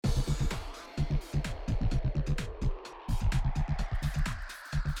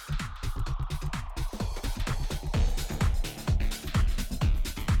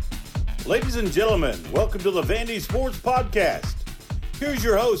Ladies and gentlemen, welcome to the Vandy Sports Podcast. Here's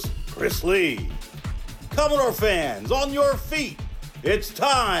your host, Chris Lee. Commodore fans, on your feet. It's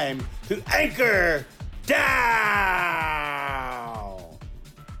time to anchor down.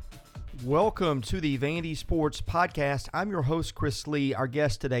 Welcome to the Vandy Sports Podcast. I'm your host, Chris Lee. Our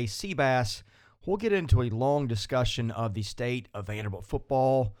guest today, Seabass. We'll get into a long discussion of the state of Vanderbilt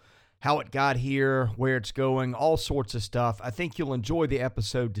football, how it got here, where it's going, all sorts of stuff. I think you'll enjoy the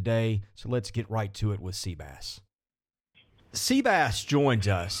episode today, so let's get right to it with Seabass. Seabass joins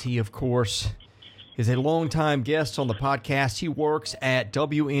us. He, of course, is a longtime guest on the podcast. He works at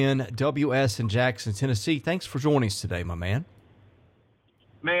WNWS in Jackson, Tennessee. Thanks for joining us today, my man.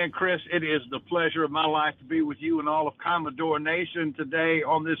 Man, Chris, it is the pleasure of my life to be with you and all of Commodore Nation today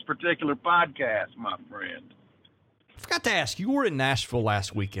on this particular podcast, my friend. I forgot to ask, you were in Nashville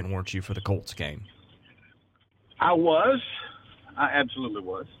last weekend, weren't you, for the Colts game? I was. I absolutely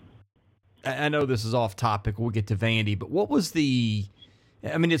was. I know this is off topic. We'll get to Vandy, but what was the –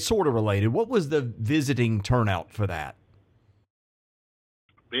 I mean, it's sort of related. What was the visiting turnout for that?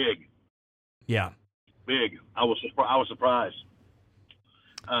 Big. Yeah. Big. I was surprised.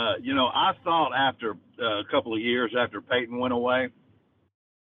 I thought after a couple of years after Peyton went away,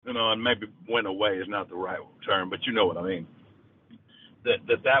 and maybe went away is not the right term, but you know what I mean,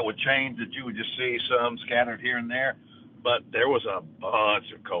 that would change, that you would just see some scattered here and there. But there was a bunch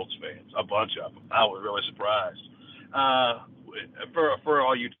of Colts fans, a bunch of them. I was really surprised. For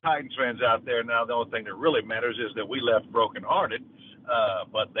all you Titans fans out there now, the only thing that really matters is that we left brokenhearted,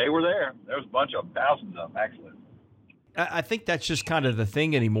 but they were there. There was a bunch of thousands of them, actually. I think that's just kind of the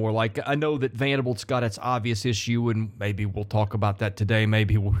thing anymore. Like, I know that Vanderbilt's got its obvious issue, and maybe we'll talk about that today,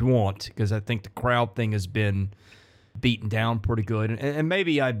 maybe we won't, because I think the crowd thing has been beaten down pretty good. And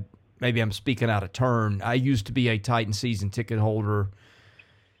maybe I'm speaking out of turn. I used to be a Titan season ticket holder,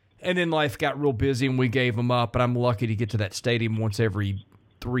 and then life got real busy, and we gave them up, and I'm lucky to get to that stadium once every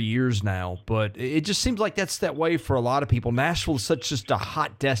 3 years now. But it just seems like that's that way for a lot of people. Nashville is such just a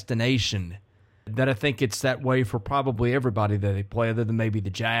hot destination that I think it's that way for probably everybody that they play, other than maybe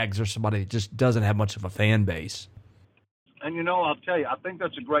the Jags or somebody that just doesn't have much of a fan base. And, I'll tell you, I think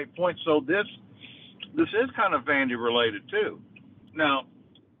that's a great point. So this is kind of Vandy related, too. Now,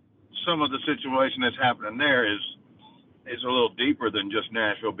 some of the situation that's happening there is a little deeper than just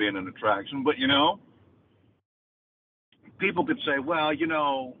Nashville being an attraction. But, people could say, well,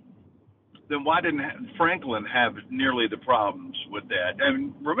 then why didn't Franklin have nearly the problems with that?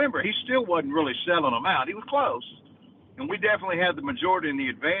 And remember, he still wasn't really selling them out. He was close. And we definitely had the majority and the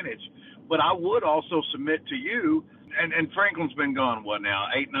advantage. But I would also submit to you, and Franklin's been gone, what now,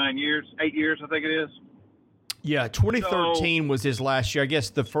 8 years, I think it is? Yeah, 2013 was his last year. I guess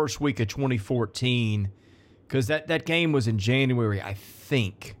the first week of 2014, because that game was in January, I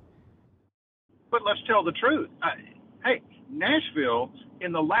think. But let's tell the truth. Hey, Nashville,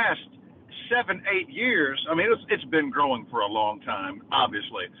 in the last 7-8 years, I mean, it's been growing for a long time,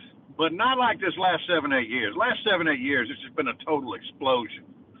 obviously, but not like this last 7-8 years. Last 7-8 years, it's just been a total explosion.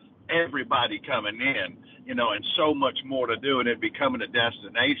 Everybody coming in, and so much more to do, and it becoming a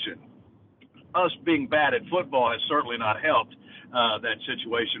destination. Us being bad at football has certainly not helped that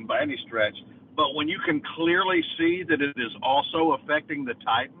situation by any stretch. But when you can clearly see that it is also affecting the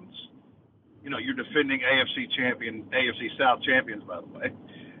Titans, you're defending AFC South champions, by the way,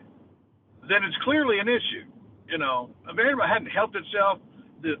 then it's clearly an issue. Vanderbilt hadn't helped itself.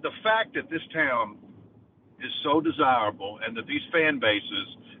 The fact that this town is so desirable and that these fan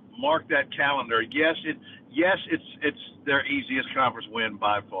bases mark that calendar, yes, it's their easiest conference win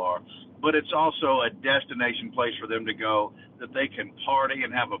by far, but it's also a destination place for them to go, that they can party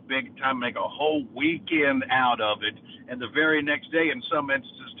and have a big time, make a whole weekend out of it, and the very next day, in some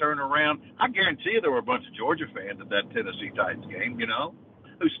instances, turn around. I guarantee you there were a bunch of Georgia fans at that Tennessee Titans game,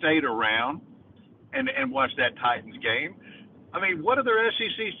 who stayed around and watched that Titans game. I mean, what other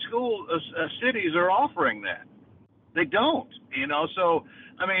SEC cities are offering that? They don't, So,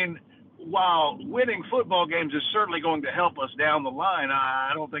 I mean, while winning football games is certainly going to help us down the line,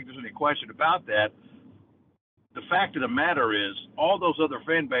 I don't think there's any question about that. The fact of the matter is, all those other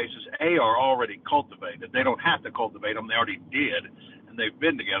fan bases, are already cultivated. They don't have to cultivate them. They already did, and they've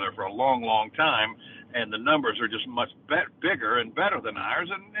been together for a long, long time. And the numbers are just much bigger and better than ours,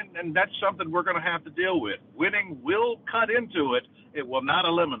 and that's something we're going to have to deal with. Winning will cut into it. It will not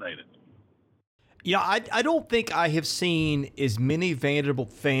eliminate it. Yeah, I don't think I have seen as many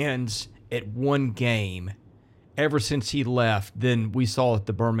Vanderbilt fans at one game ever since he left than we saw at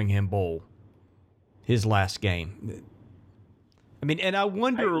the Birmingham Bowl, his last game. I mean, and I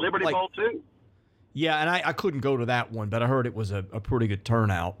wonder... Liberty Bowl, too. Yeah, and I couldn't go to that one, but I heard it was a pretty good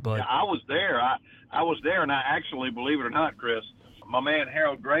turnout. But Yeah, I was there. I was there, and I actually, believe it or not, Chris, my man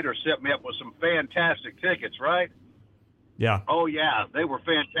Harold Grader set me up with some fantastic tickets, right? yeah, Oh, yeah, they were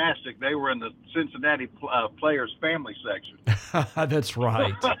fantastic. They were in the Cincinnati Players Family section. that's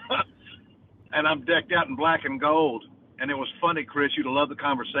right. And I'm decked out in black and gold. And it was funny, Chris, you'd love the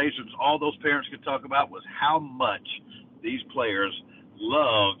conversations. All those parents could talk about was how much these players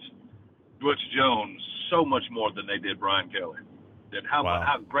loved Butch Jones so much more than they did Brian Kelly. And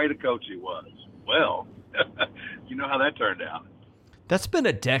how great a coach he was. Well, you know how that turned out. That's been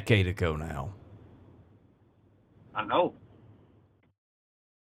a decade ago now. I know.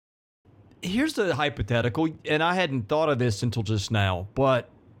 Here's the hypothetical, and I hadn't thought of this until just now, but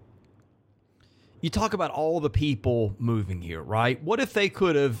you talk about all the people moving here, right? What if they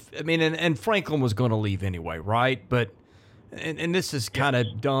could have, I mean, and Franklin was going to leave anyway, right? But, and this is kind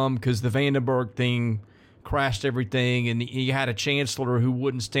of dumb because the Vandenberg thing crashed everything, and you had a chancellor who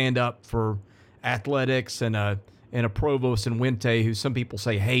wouldn't stand up for athletics and a provost in Wente who some people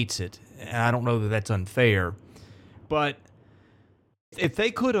say hates it. And I don't know that that's unfair. But if they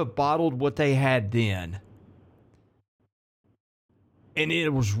could have bottled what they had then, and it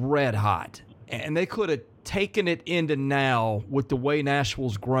was red hot, and they could have taken it into now with the way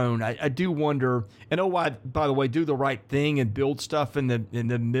Nashville's grown, I do wonder, and by the way, do the right thing and build stuff in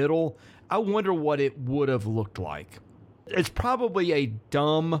the middle. I wonder what it would have looked like. It's probably a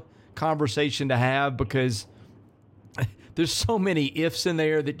dumb conversation to have because there's so many ifs in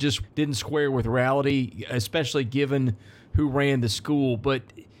there that just didn't square with reality, especially given who ran the school. But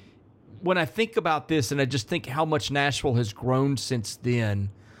when I think about this and I just think how much Nashville has grown since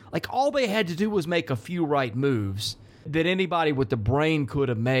then, like all they had to do was make a few right moves that anybody with the brain could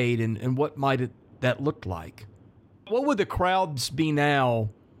have made, and what might that look like? What would the crowds be now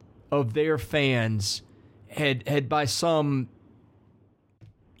of their fans had by some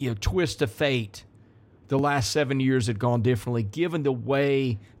twist of fate the last 7 years had gone differently, given the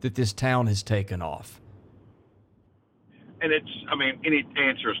way that this town has taken off? And any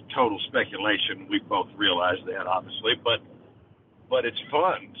answer is total speculation. We both realize that, obviously, but it's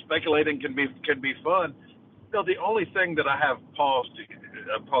fun. Speculating can be fun. The only thing that I have paused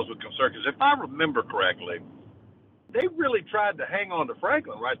with concern is, if I remember correctly, they really tried to hang on to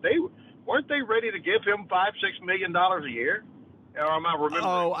Franklin, right? Weren't they ready to give him $5-6 million a year? Or am I remembering?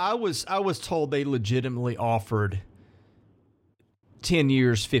 Oh, I was told they legitimately offered 10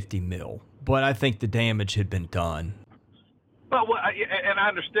 years, $50 million, but I think the damage had been done. But and I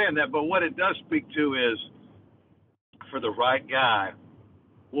understand that, but what it does speak to is, for the right guy,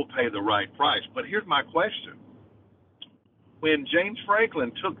 we'll pay the right price. But here's my question. When James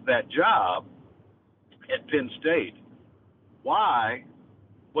Franklin took that job at Penn State, why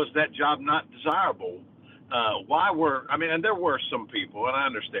was that job not desirable? And there were some people, and I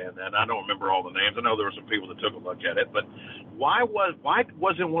understand that. I don't remember all the names. I know there were some people that took a look at it, but why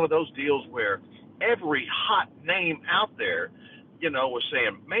wasn't one of those deals where every hot name out there, was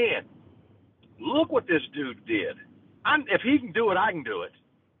saying, man, look what this dude did. If he can do it, I can do it.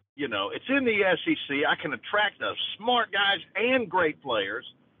 It's in the SEC. I can attract the smart guys and great players.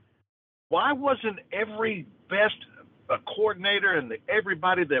 Why wasn't every best coordinator and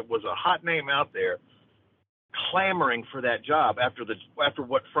everybody that was a hot name out there clamoring for that job after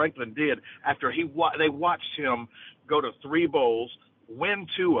what Franklin did? After they watched him go to 3 bowls, win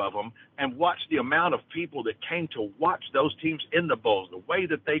 2 of them, and watch the amount of people that came to watch those teams in the bowls, the way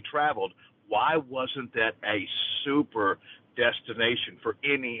that they traveled. Why wasn't that a super destination for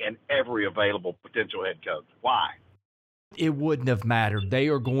any and every available potential head coach? Why? It wouldn't have mattered. They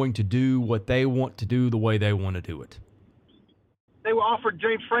are going to do what they want to do the way they want to do it. They were offered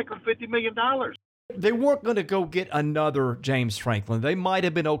James Franklin $50 million. They weren't going to go get another James Franklin. They might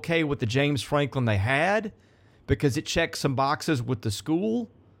have been okay with the James Franklin they had because it checked some boxes with the school,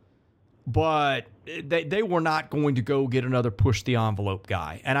 but they were not going to go get another push-the-envelope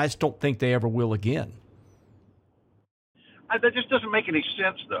guy, and I just don't think they ever will again. That just doesn't make any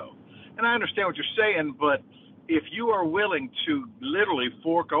sense, though. And I understand what you're saying, but if you are willing to literally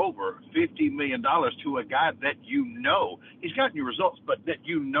fork over $50 million to a guy that he's gotten you results, but that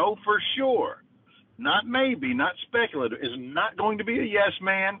for sure, not maybe, not speculative, is not going to be a yes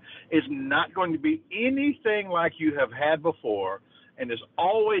man, is not going to be anything like you have had before, and is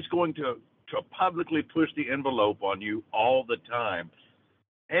always going to publicly push the envelope on you all the time.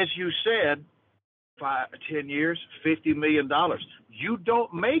 As you said, 10 years, $50 million. You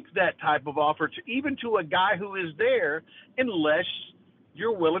don't make that type of offer even to a guy who is there unless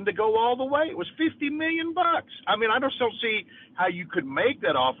you're willing to go all the way. It was $50 million. I mean, I just don't see how you could make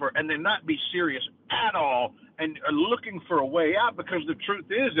that offer and then not be serious at all and are looking for a way out, because the truth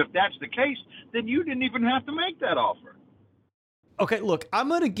is, if that's the case, then you didn't even have to make that offer. Okay, look, I'm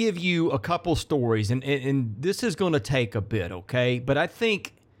going to give you a couple stories, and this is going to take a bit, okay? But I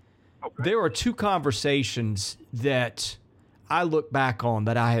think there are two conversations that I look back on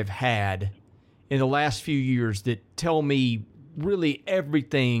that I have had in the last few years that tell me really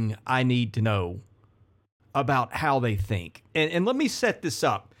everything I need to know about how they think. And let me set this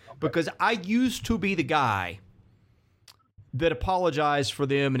up, because I used to be the guy that apologized for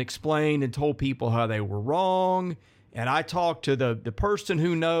them and explained and told people how they were wrong. And I talked to the person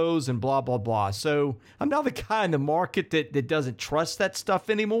who knows and blah, blah, blah. So I'm now the guy in the market that doesn't trust that stuff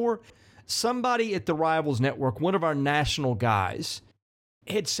anymore. Somebody at the Rivals Network, one of our national guys,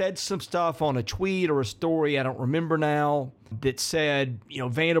 had said some stuff on a tweet or a story, I don't remember now, that said,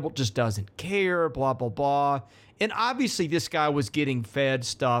 Vanderbilt just doesn't care, blah, blah, blah. And obviously this guy was getting fed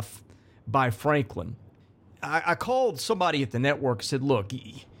stuff by Franklin. I called somebody at the network and said, look,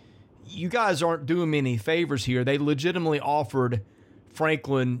 you guys aren't doing me any favors here. They legitimately offered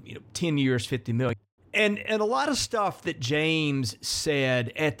Franklin 10 years, $50 million. And a lot of stuff that James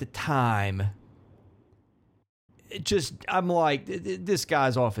said at the time, I'm like, this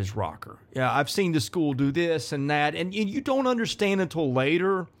guy's off his rocker. Yeah, I've seen the school do this and that. And you don't understand until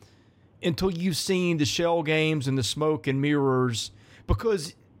later, until you've seen the shell games and the smoke and mirrors,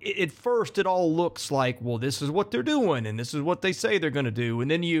 because at first it all looks like, well, this is what they're doing and this is what they say they're going to do.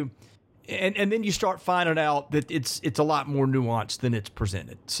 And then you start finding out that it's a lot more nuanced than it's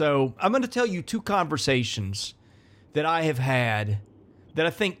presented. So I'm going to tell you two conversations that I have had that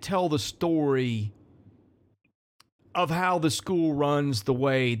I think tell the story of how the school runs the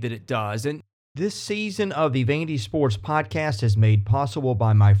way that it does. And this season of the Vandy Sports Podcast is made possible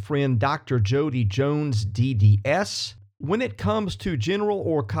by my friend Dr. Jody Jones, DDS. When it comes to general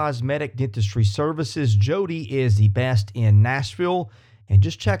or cosmetic dentistry services, Jody is the best in Nashville. And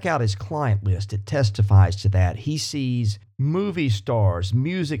just check out his client list. It testifies to that. He sees movie stars,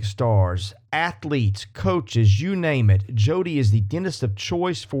 music stars, athletes, coaches, you name it. Jody is the dentist of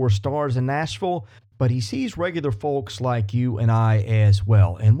choice for stars in Nashville, but he sees regular folks like you and I as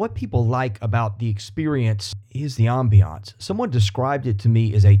well. And what people like about the experience is the ambiance. Someone described it to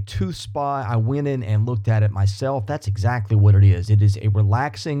me as a tooth spa. I went in and looked at it myself. That's exactly what it is. It is a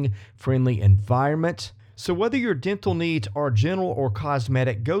relaxing, friendly environment. So whether your dental needs are general or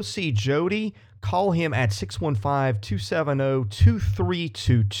cosmetic, go see Jody. Call him at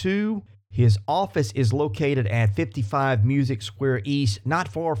 615-270-2322. His office is located at 55 Music Square East, not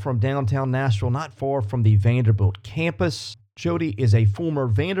far from downtown Nashville, not far from the Vanderbilt campus. Jody is a former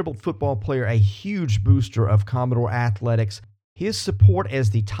Vanderbilt football player, a huge booster of Commodore athletics. His support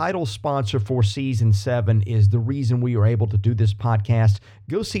as the title sponsor for Season 7 is the reason we are able to do this podcast.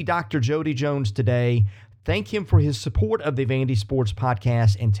 Go see Dr. Jody Jones today. Thank him for his support of the Vandy Sports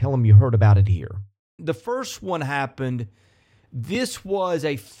Podcast and tell him you heard about it here. The first one happened. This was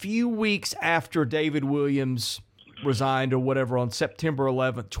a few weeks after David Williams resigned or whatever on September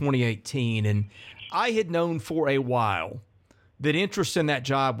 11th, 2018. And I had known for a while that interest in that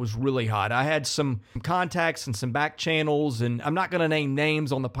job was really hot. I had some contacts and some back channels, and I'm not going to name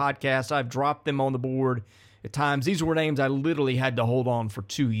names on the podcast. I've dropped them on the board at times. These were names I literally had to hold on for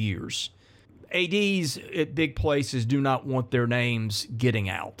 2 years. ADs at big places do not want their names getting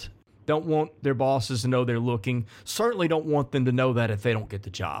out. Don't want their bosses to know they're looking. Certainly don't want them to know that if they don't get the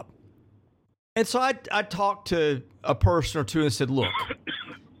job. And so I talked to a person or two and said, look,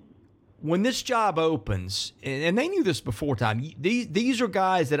 when this job opens, and they knew this before time, these are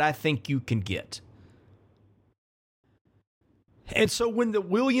guys that I think you can get. And so when the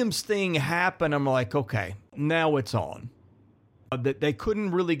Williams thing happened, I'm like, okay, now it's on. That they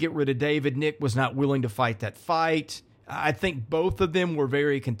couldn't really get rid of David. Nick was not willing to fight that fight. I think both of them were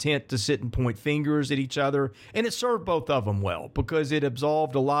very content to sit and point fingers at each other, and it served both of them well because it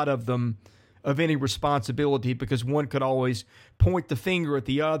absolved a lot of them of any responsibility, because one could always point the finger at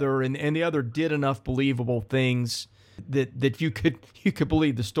the other, and the other did enough believable things that you could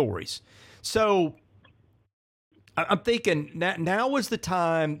believe the stories. So I'm thinking now is the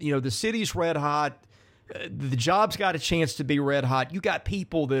time. The city's red hot. The job's got a chance to be red hot. You got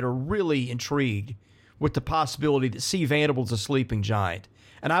people that are really intrigued with the possibility that see Vanderbilt's a sleeping giant.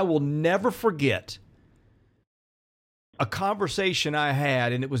 And I will never forget a conversation I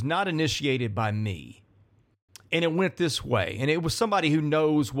had, and it was not initiated by me. And it went this way, and it was somebody who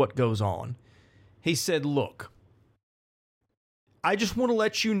knows what goes on. He said, look, I just want to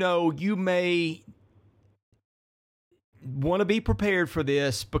let you know you may want to be prepared for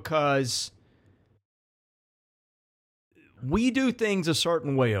this because we do things a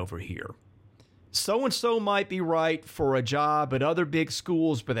certain way over here. So-and-so might be right for a job at other big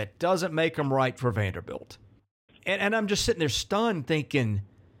schools, but that doesn't make them right for Vanderbilt. And I'm just sitting there stunned thinking,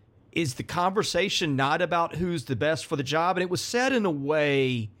 is the conversation not about who's the best for the job? And it was said in a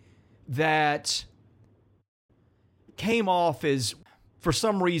way that came off as, for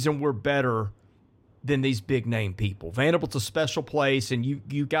some reason, we're better than these big name people. Vanderbilt's a special place, and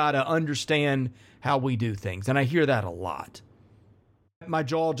you got to understand how we do things. And I hear that a lot. My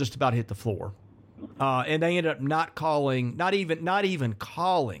jaw just about hit the floor. And they ended up not even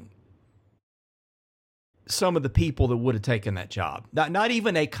calling some of the people that would have taken that job. Not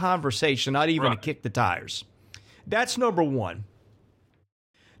even a conversation, not even a kick the tires. That's number one.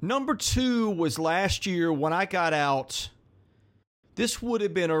 Number two was last year when I got out. This would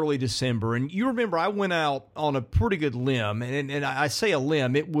have been early December. And you remember I went out on a pretty good limb. And I say a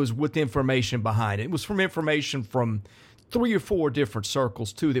limb, it was with information behind it. It was from information from 3 or 4 different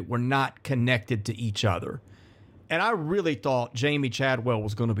circles, too, that were not connected to each other. And I really thought Jamie Chadwell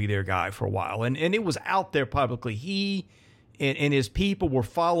was going to be their guy for a while. And it was out there publicly. He and his people were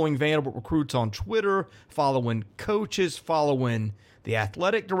following Vanderbilt recruits on Twitter, following coaches, following the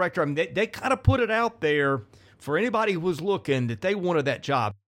athletic director. I mean, they kind of put it out there for anybody who was looking that they wanted that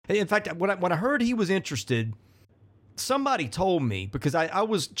job. In fact, when I heard he was interested, somebody told me, because I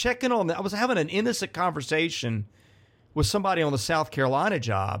was checking on I was having an innocent conversation with somebody on the South Carolina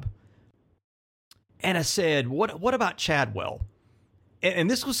job. And I said, what about Chadwell? And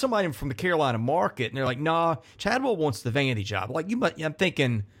this was somebody from the Carolina market. And they're like, nah, Chadwell wants the Vandy job. Like, I'm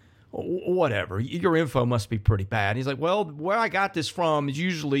thinking, whatever. Your info must be pretty bad. And he's like, well, where I got this from is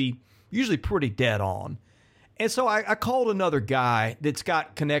usually pretty dead on. And so I called another guy that's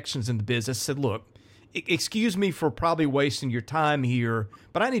got connections in the business, said, look, excuse me for probably wasting your time here,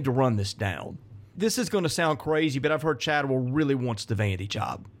 but I need to run this down. This is going to sound crazy, but I've heard Chadwell really wants the Vandy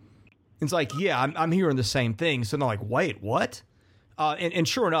job. And it's like, yeah, I'm hearing the same thing. So they're like, wait, what? And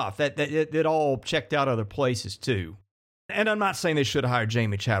sure enough, that all checked out other places too. And I'm not saying they should have hired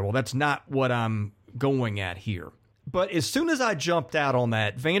Jamie Chadwell. That's not what I'm going at here. But as soon as I jumped out on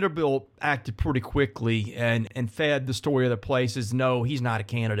that, Vanderbilt acted pretty quickly and fed the story other places. No, he's not a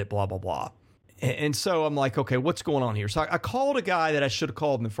candidate, blah, blah, blah. And so I'm like, okay, what's going on here? So I called a guy that I should have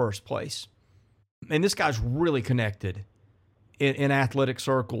called in the first place. And this guy's really connected in athletic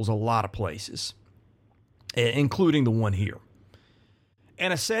circles, a lot of places, including the one here.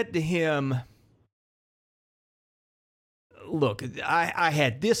 And I said to him, look, I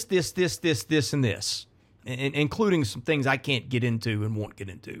had this, and this, including some things I can't get into and won't get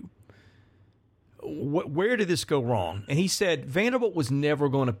into. Where did this go wrong? And he said, Vanderbilt was never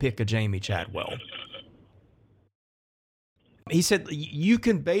going to pick a Jamie Chadwell. He said, you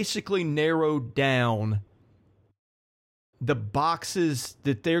can basically narrow down the boxes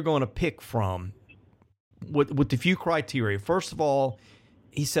that they're going to pick from with the few criteria. First of all,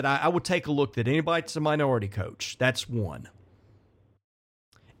 he said, I would take a look at anybody that's a minority coach. That's one.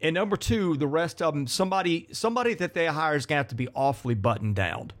 And number two, the rest of them, somebody that they hire is going to have to be awfully buttoned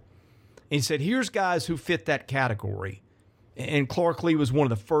down. And he said, here's guys who fit that category. And Clark Lee was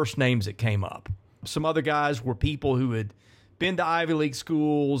one of the first names that came up. Some other guys were people who had been to Ivy League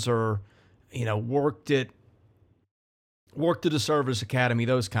schools or, worked at a service academy,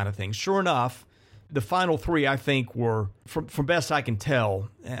 those kind of things. Sure enough, the final three, I think, were, from best I can tell,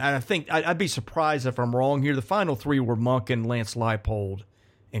 and I think I'd be surprised if I'm wrong here, the final three were Monken, Lance Leipold,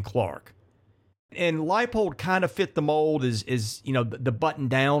 and Clark. And Leipold kind of fit the mold as the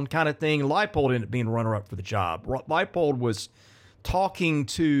button-down kind of thing. Leipold ended up being runner-up for the job. Leipold was talking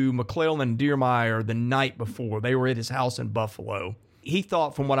to McClellan and Diermeyer the night before. They were at his house in Buffalo. He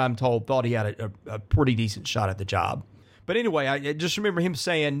thought, from what I'm told, he had a pretty decent shot at the job. But anyway, I just remember him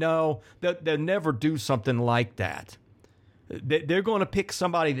saying, no, they'll never do something like that. They're going to pick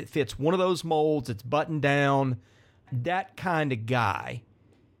somebody that fits one of those molds, that's buttoned down, that kind of guy.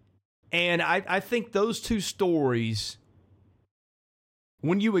 And I think those two stories,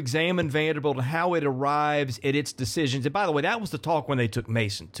 when you examine Vanderbilt and how it arrives at its decisions, and by the way, that was the talk when they took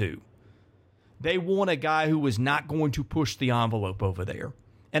Mason too. They want a guy who is not going to push the envelope over there.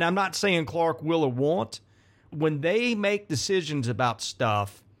 And I'm not saying Clark will or won't. When they make decisions about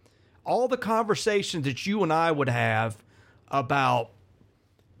stuff, all the conversations that you and I would have about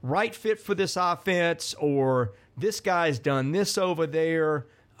right fit for this offense or this guy's done this over there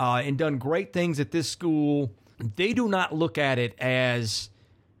and done great things at this school, they do not look at it as,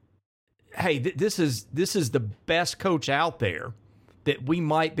 hey, this is the best coach out there that we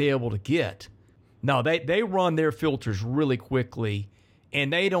might be able to get. No, they run their filters really quickly,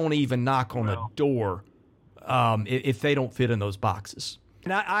 and they don't even knock on the door if they don't fit in those boxes.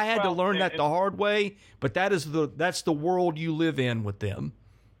 And I had to learn that the hard way, but that's the world you live in with them.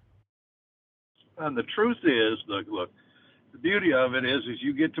 And the truth is, look, the beauty of it is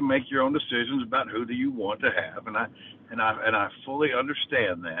you get to make your own decisions about who do you want to have, and I fully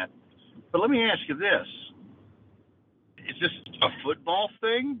understand that. But let me ask you this: is this a football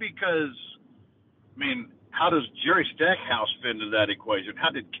thing? Because I mean, how does Jerry Stackhouse fit into that equation?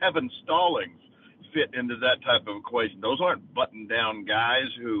 How did Kevin Stallings fit into that type of equation? Those aren't button-down guys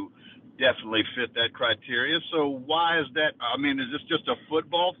who definitely fit that criteria. So why is that? I mean, is this just a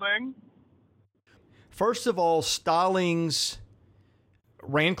football thing? First of all, Stallings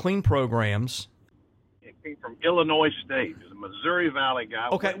ran clean programs. It came from Illinois State. He's a Missouri Valley guy.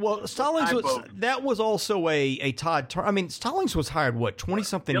 Okay, well, Stallings was also a Todd. I mean, Stallings was hired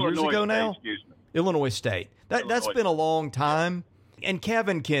 20-something years ago now. Excuse me. Illinois State. That's been a long time, and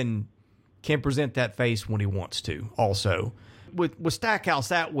Kevin can present that face when he wants to. Also, with Stackhouse,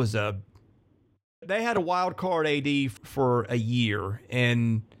 they had a wild card AD for a year,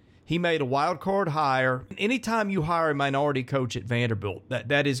 and he made a wild card hire. Anytime you hire a minority coach at Vanderbilt,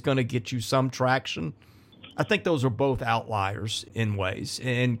 that is going to get you some traction. I think those are both outliers in ways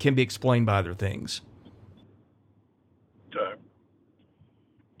and can be explained by other things.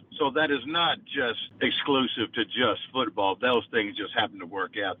 So that is not just exclusive to just football. Those things just happen to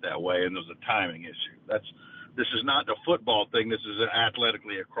work out that way, and there's a timing issue. This is not a football thing. This is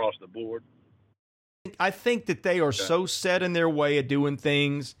athletically across the board. I think that they are so set in their way of doing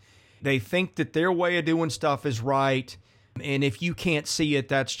things. They think that their way of doing stuff is right, and if you can't see it,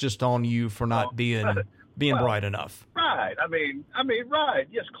 that's just on you for not being bright enough. Right. I mean, right.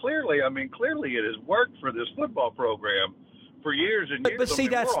 Yes, clearly. Clearly it has worked for this football program for years and years. But see,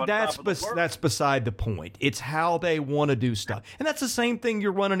 that's beside the point. It's how they want to do stuff, and that's the same thing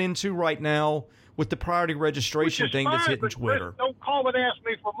you're running into right now with the priority registration thing that's hitting Twitter. Don't call and ask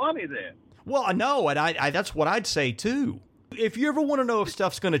me for money then. Well, I know, and I that's what I'd say too. If you ever want to know if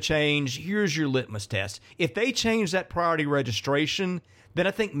stuff's going to change, here's your litmus test. If they change that priority registration, then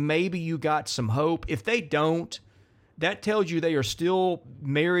I think maybe you got some hope. If they don't, that tells you they are still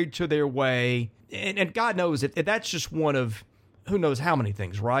married to their way. And God knows if that's just one of who knows how many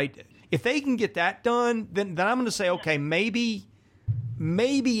things, right? If they can get that done, then I'm going to say, okay, maybe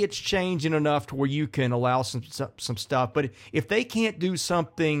it's changing enough to where you can allow some stuff. But if they can't do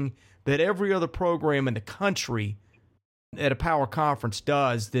something that every other program in the country at a power conference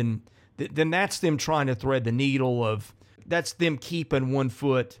does, then that's them trying to thread the needle that's them keeping one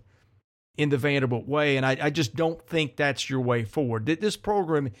foot in the Vanderbilt way, and I just don't think that's your way forward. This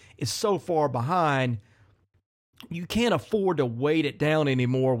program is so far behind, you can't afford to weight it down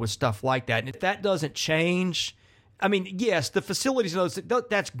anymore with stuff like that. And if that doesn't change, I mean, yes, the facilities,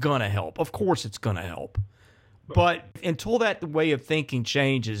 that's going to help. Of course it's going to help. But until that way of thinking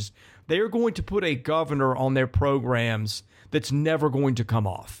changes, they're going to put a governor on their programs that's never going to come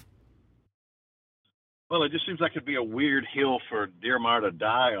off. Well, it just seems like it'd be a weird hill for Diermeier to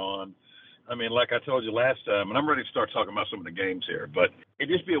die on. I mean, like I told you last time, and I'm ready to start talking about some of the games here, but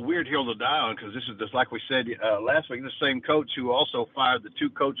it'd just be a weird hill to die on because this is just like we said last week, the same coach who also fired the two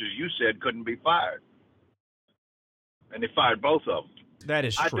coaches you said couldn't be fired. And they fired both of them. That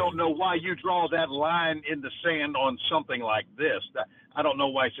is true. I don't know why you draw that line in the sand on something like this. I don't know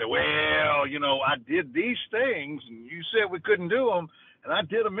why you say, well, I did these things, and you said we couldn't do them, and I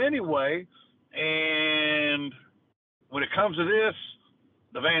did them anyway. And when it comes to this,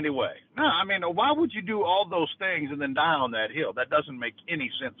 the Vandy way. No, I mean, why would you do all those things and then die on that hill? That doesn't make any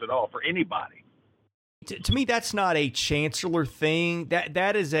sense at all for anybody. To me, that's not a chancellor thing.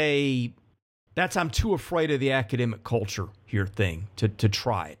 That's I'm too afraid of the academic culture here thing to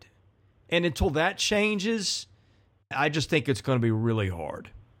try it. And until that changes, I just think it's going to be really hard.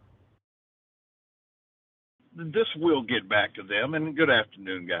 This will get back to them, and good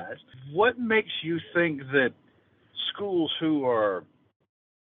afternoon, guys. What makes you think that schools who are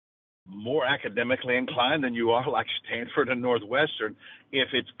more academically inclined than you are, like Stanford and Northwestern, if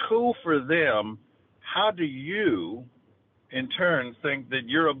it's cool for them, how do you, in turn, think that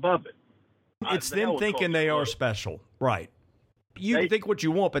you're above it? It's them thinking they are special, right? You can think what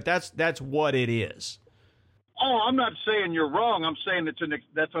you want, but that's what it is. Oh, I'm not saying you're wrong. I'm saying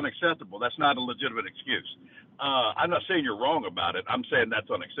that's unacceptable. That's not a legitimate excuse. I'm not saying you're wrong about it. I'm saying that's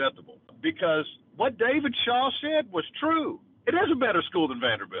unacceptable. Because what David Shaw said was true. It is a better school than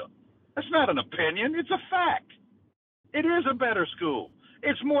Vanderbilt. That's not an opinion. It's a fact. It is a better school.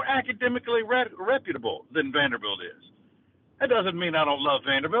 It's more academically reputable than Vanderbilt is. That doesn't mean I don't love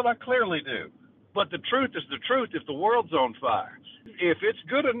Vanderbilt. I clearly do. But the truth is the truth if the world's on fire. If it's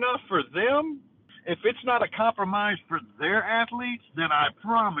good enough for them, if it's not a compromise for their athletes, then I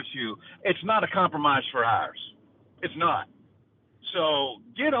promise you it's not a compromise for ours. It's not. So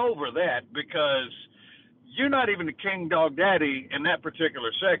get over that, because you're not even the king dog daddy in that particular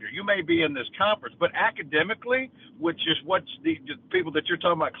sector. You may be in this conference, but academically, which is what the people that you're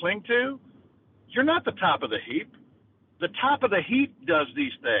talking about cling to, you're not the top of the heap. The top of the heap does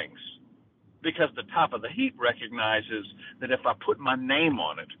these things because the top of the heap recognizes that if I put my name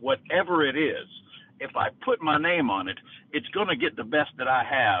on it, whatever it is, if I put my name on it, it's going to get the best that I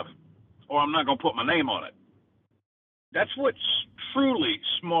have, or I'm not going to put my name on it. That's what truly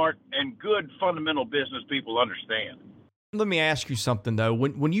smart and good fundamental business people understand. Let me ask you something, though.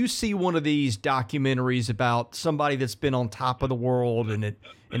 When you see one of these documentaries about somebody that's been on top of the world and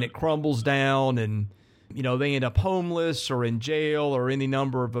it crumbles down and, you know, they end up homeless or in jail or any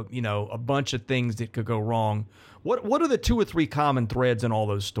number of, you know, a bunch of things that could go wrong, what are the 2 or 3 common threads in all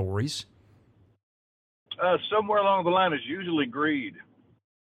those stories? Somewhere along the line is usually greed.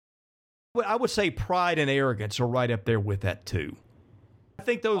 Well, I would say pride and arrogance are right up there with that, too. I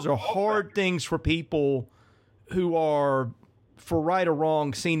think those are hard things for people who are, for right or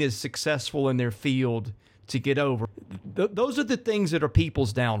wrong, seen as successful in their field to get over. Those are the things that are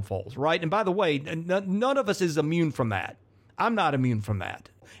people's downfalls, right? And by the way, none of us is immune from that. I'm not immune from that.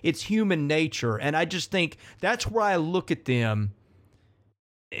 It's human nature. And I just think that's where I look at them.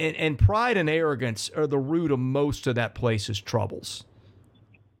 And pride and arrogance are the root of most of that place's troubles.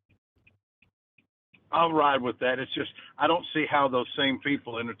 I'll ride with that. It's just I don't see how those same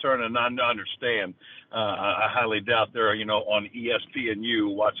people in return and not understand. I highly doubt they're, you know, on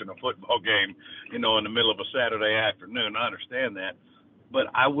ESPNU watching a football game, you know, in the middle of a Saturday afternoon. I understand that. But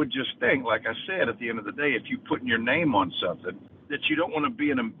I would just think, like I said, at the end of the day, if you put your name on something, that you don't want to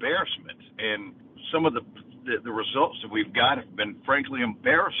be an embarrassment. And some of the results that we've got have been frankly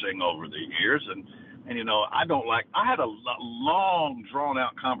embarrassing over the years. And you know, I had a long drawn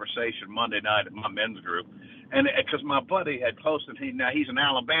out conversation Monday night at my men's group. And because my buddy had posted, he's an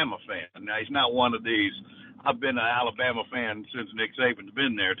Alabama fan. Now he's not one of these, I've been an Alabama fan since Nick Saban's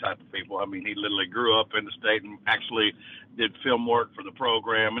been there type of people. I mean, he literally grew up in the state and actually did film work for the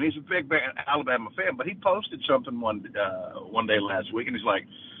program. And he's a big Alabama fan, but he posted something one day last week. And he's like,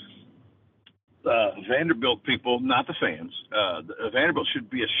 Vanderbilt people, not the fans, Vanderbilt should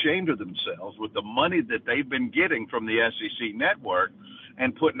be ashamed of themselves with the money that they've been getting from the SEC network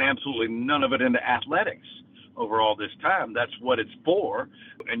and putting absolutely none of it into athletics over all this time. That's what it's for.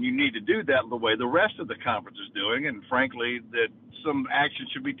 And you need to do that the way the rest of the conference is doing. And frankly, that some action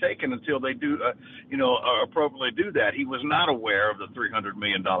should be taken until they do, appropriately do that. He was not aware of the $300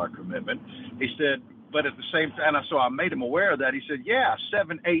 million commitment. He said, but at the same time, so I made him aware of that. He said,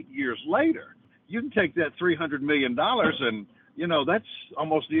 7-8 years later, you can take that $300 million and, you know, that's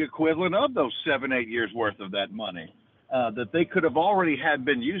almost the equivalent of those 7-8 years worth of that money that they could have already had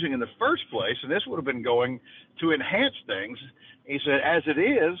been using in the first place. And this would have been going to enhance things. He said, as it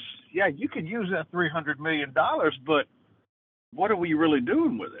is, you could use that $300 million, but what are we really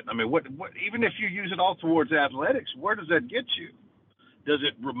doing with it? I mean, what even if you use it all towards athletics, where does that get you? Does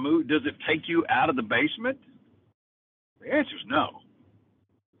it take you out of the basement? The answer is no.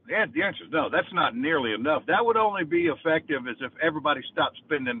 The answer is no. That's not nearly enough. That would only be effective as if everybody stopped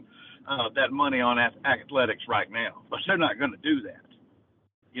spending that money on athletics right now. But they're not going to do that.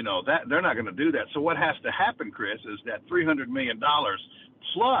 You know, that they're not going to do that. So what has to happen, Chris, is that $300 million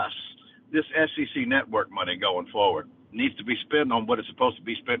plus this SEC network money going forward needs to be spent on what it's supposed to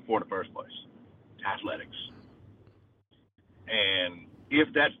be spent for in the first place, athletics. And if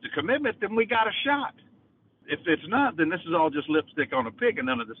that's the commitment, then we got a shot. If it's not, then this is all just lipstick on a pig, and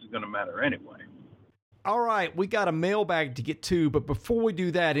none of this is going to matter anyway. All right, we got a mailbag to get to, but before we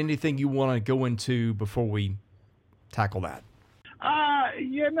do that, anything you want to go into before we tackle that?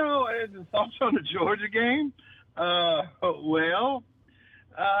 Thoughts on the Georgia game?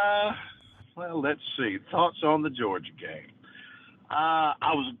 Let's see. Thoughts on the Georgia game. I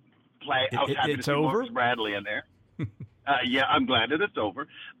was happy to see Marcus Bradley in there. I'm glad that it's over.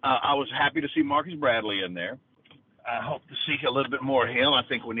 I was happy to see Marcus Bradley in there. I hope to see a little bit more of him. I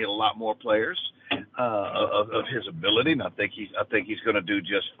think we need a lot more players of his ability, and I think he's going to do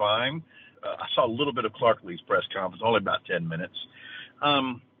just fine. I saw a little bit of Clark Lee's press conference, only about 10 minutes.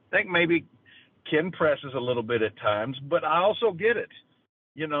 I think maybe Ken presses a little bit at times, but I also get it.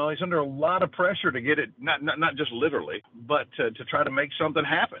 You know, he's under a lot of pressure to get it, not just literally, but to try to make something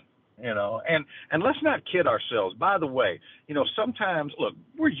happen. And let's not kid ourselves. By the way, sometimes, look,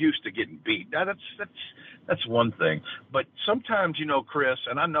 we're used to getting beat. Now, that's one thing. But sometimes, Chris,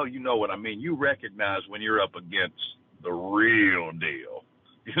 and I know you know what I mean, you recognize when you're up against the real deal,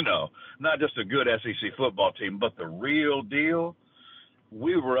 not just a good SEC football team, but the real deal.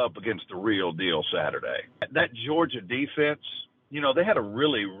 We were up against the real deal Saturday. That Georgia defense, they had a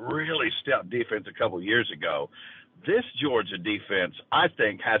really, really stout defense a couple of years ago. This Georgia defense, I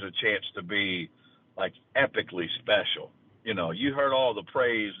think, has a chance to be, like, epically special. You heard all the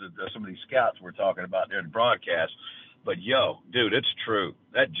praise that some of these scouts were talking about during the broadcast. But, dude, it's true.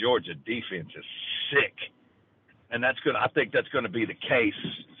 That Georgia defense is sick. And I think that's going to be the case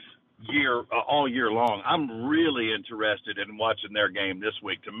all year long. I'm really interested in watching their game this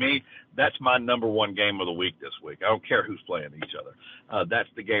week. To me, that's my number one game of the week this week. I don't care who's playing each other. That's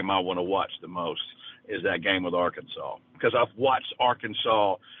the game I want to watch the most, is that game with Arkansas, because I've watched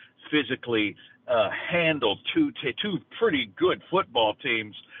Arkansas physically handle two pretty good football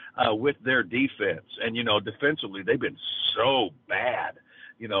teams with their defense. And, defensively, they've been so bad,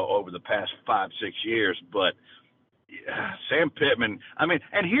 over the past 5-6 years. But Sam Pittman, and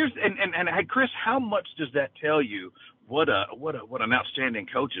hey, Chris, how much does that tell you what an outstanding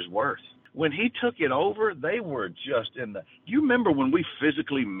coach is worth? When he took it over, they were just do you remember when we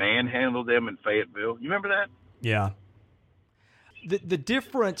physically manhandled them in Fayetteville? You remember that? Yeah. The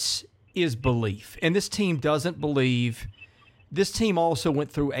difference is belief, and this team doesn't believe. This team also went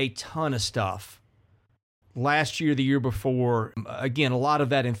through a ton of stuff last year, the year before. Again, a lot of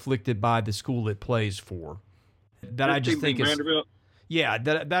that inflicted by the school it plays for. That I just think is Vanderbilt. Yeah,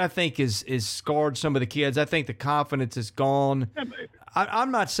 that I think is scarred some of the kids. I think the confidence is gone. Yeah, maybe.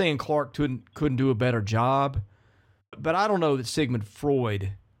 I'm not saying Clark couldn't do a better job, but I don't know that Sigmund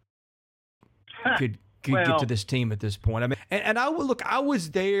Freud could get to this team at this point. I mean, and I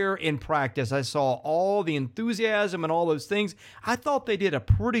was there in practice. I saw all the enthusiasm and all those things. I thought they did a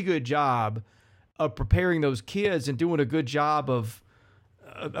pretty good job of preparing those kids and doing a good job of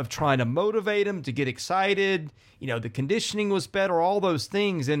trying to motivate them to get excited. The conditioning was better, all those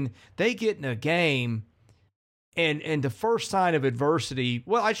things. And they get in a game, and the first sign of adversity,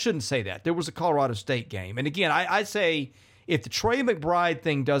 well, I shouldn't say that. There was a Colorado State game. And again, I say if the Trey McBride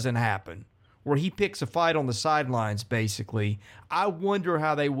thing doesn't happen, where he picks a fight on the sidelines, basically, I wonder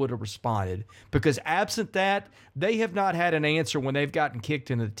how they would have responded. Because absent that, they have not had an answer when they've gotten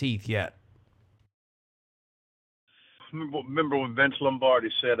kicked in the teeth yet. Remember when Vince Lombardi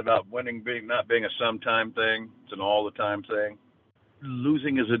said about winning not being a sometime thing, it's an all-the-time thing?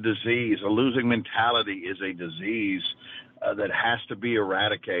 Losing is a disease. A losing mentality is a disease that has to be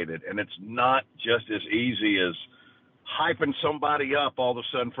eradicated, and it's not just as easy as hyping somebody up all of a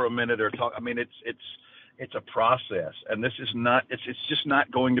sudden for a minute or talk. I mean, it's a process, and this is not. It's just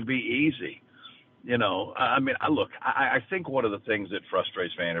not going to be easy. I think one of the things that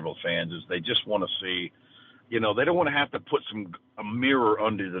frustrates Vanderbilt fans is they just want to see. They don't want to have to put a mirror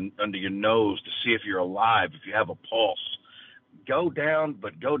under your nose to see if you're alive, if you have a pulse. Go down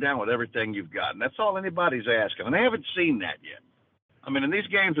with everything you've got. And that's all anybody's asking. And they haven't seen that yet. I mean, in these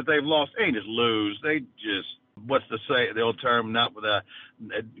games that they've lost, they just lose. They just, what's the old term,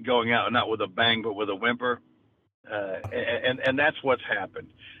 going out, not with a bang, but with a whimper. And that's what's happened.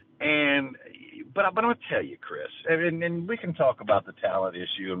 But I'm going to tell you, Chris, and we can talk about the talent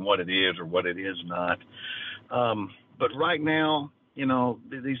issue and what it is or what it is not. But right now,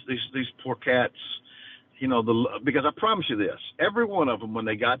 these poor cats, because I promise you this, every one of them, when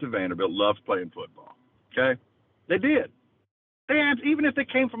they got to Vanderbilt, loved playing football. Okay? They did. Even if they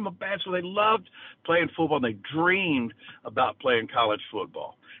came from a bad school, they loved playing football, and they dreamed about playing college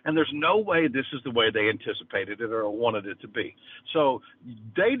football. And there's no way this is the way they anticipated it or wanted it to be. So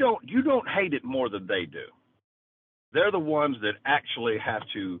you don't hate it more than they do. They're the ones that actually have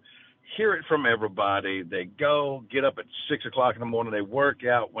to hear it from everybody. They get up at 6 o'clock in the morning. They work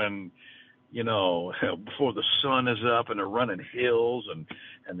out when, before the sun is up, and they're running hills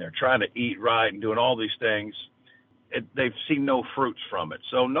and they're trying to eat right and doing all these things. They've seen no fruits from it.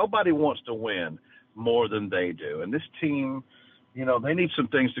 So nobody wants to win more than they do. And this team, they need some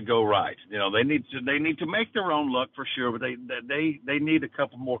things to go right. They need to make their own luck for sure, but they need a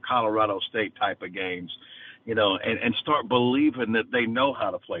couple more Colorado State type of games, and start believing that they know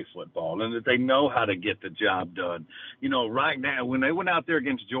how to play football and that they know how to get the job done. Right now, when they went out there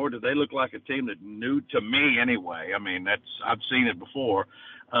against Georgia, they looked like a team that knew, to me anyway. I mean, I've seen it before.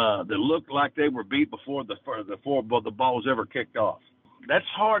 That looked like they were beat before the ball was ever kicked off. That's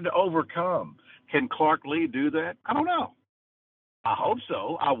hard to overcome. Can Clark Lee do that? I don't know. I hope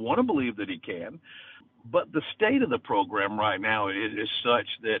so. I want to believe that he can. But the state of the program right now is such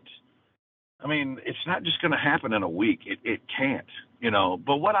that I mean, it's not just going to happen in a week. It can't,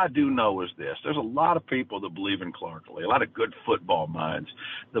 But what I do know is this. There's a lot of people that believe in Clark Lea, a lot of good football minds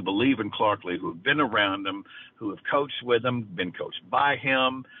that believe in Clark Lea, who have been around him, who have coached with him, been coached by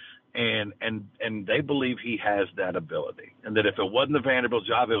him, and they believe he has that ability. And that if it wasn't the Vanderbilt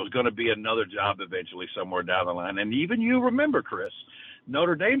job, it was going to be another job eventually somewhere down the line. And even you remember, Chris,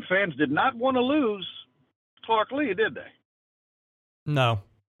 Notre Dame fans did not want to lose Clark Lea, did they? No.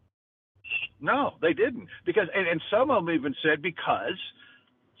 No, they didn't. Because and some of them even said because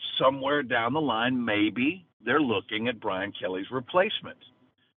somewhere down the line, maybe they're looking at Brian Kelly's replacement.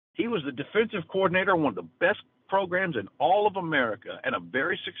 He was the defensive coordinator, one of the best programs in all of America, and a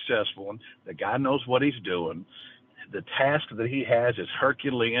very successful one. The guy knows what he's doing. The task that he has is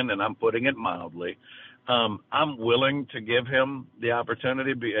Herculean, and I'm putting it mildly. I'm willing to give him the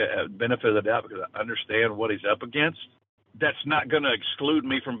opportunity, benefit of the doubt, because I understand what he's up against. That's not going to exclude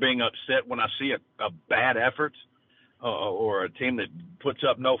me from being upset when I see a bad effort or a team that puts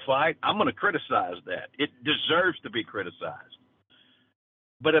up no fight. I'm going to criticize that. It deserves to be criticized.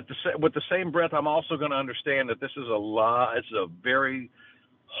 But with the same breath, I'm also going to understand that this is it's a very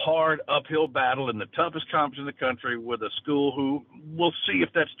hard uphill battle in the toughest conference in the country with a school who, we'll see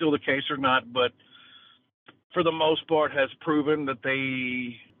if that's still the case or not, but for the most part has proven that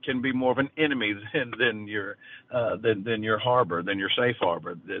they can be more of an enemy than your harbor, than your safe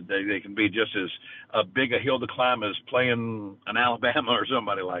harbor. They can be just as big a hill to climb as playing an Alabama or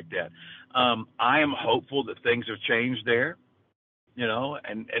somebody like that. I am hopeful that things have changed there,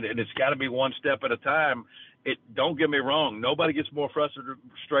 and it's got to be one step at a time. Don't get me wrong. Nobody gets more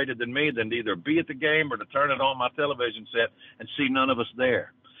frustrated than me than to either be at the game or to turn it on my television set and see none of us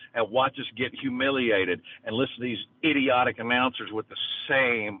there, and watch us get humiliated and listen to these idiotic announcers with the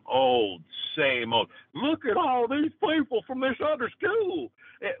same old. Look at all these people from this other school.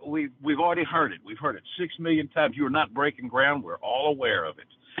 We've already heard it. We've heard it 6 million times. You are not breaking ground. We're all aware of it.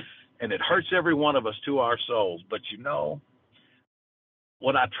 And it hurts every one of us to our souls. But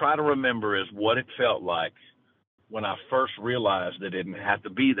what I try to remember is what it felt like when I first realized that it didn't have to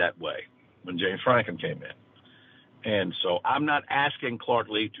be that way when James Franklin came in. And so I'm not asking Clark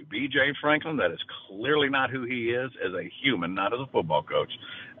Lea to be James Franklin. That is clearly not who he is as a human, not as a football coach,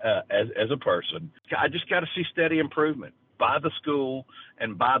 as a person. I just got to see steady improvement by the school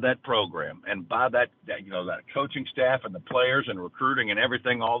and by that program and by that coaching staff and the players and recruiting and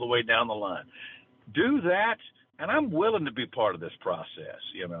everything all the way down the line. Do that, and I'm willing to be part of this process,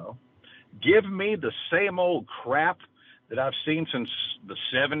 Give me the same old crap that I've seen since the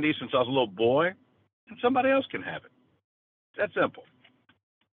 70s, since I was a little boy, and somebody else can have it. That simple.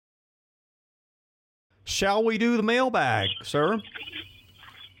 Shall we do the mailbag, sir?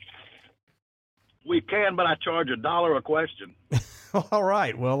 We can, but I charge $1 a question. All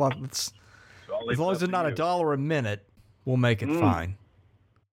right. Well, as long as it's not $1 a minute, we'll make it fine.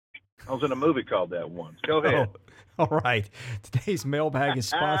 I was in a movie called that once. Go ahead. All right. Today's mailbag is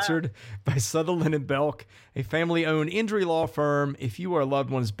sponsored by Sutherland & Belk, a family-owned injury law firm. If you or a loved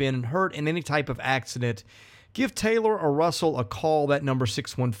one has been hurt in any type of accident, give Taylor or Russell a call. That number,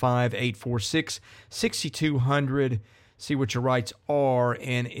 615-846-6200. See what your rights are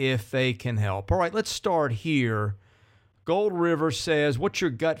and if they can help. All right, let's start here. Gold River says, what's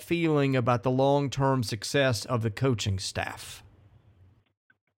your gut feeling about the long-term success of the coaching staff?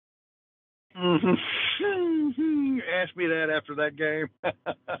 Ask me that after that game.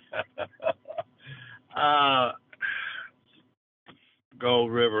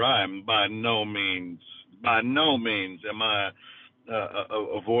 Gold River, I am by no means am I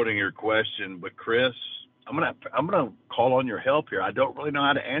avoiding your question, but Chris, I'm gonna call on your help here. I don't really know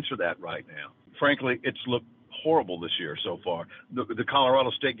how to answer that right now. Frankly, it's looked horrible this year so far. The Colorado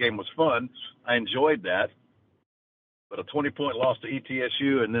State game was fun. I enjoyed that. But a 20-point loss to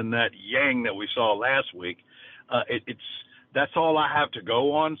ETSU and then that yang that we saw last week, that's all I have to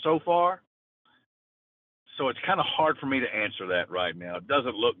go on so far. So it's kind of hard for me to answer that right now. It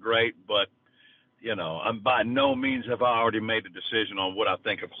doesn't look great, but, I'm by no means have I already made a decision on what I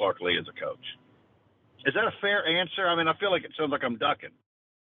think of Clark Lea as a coach. Is that a fair answer? I mean, I feel like it sounds like I'm ducking.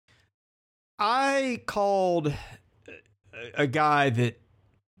 I called a guy that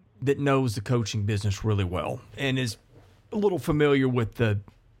knows the coaching business really well and is a little familiar with the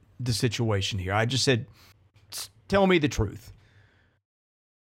situation here. I just said, tell me the truth.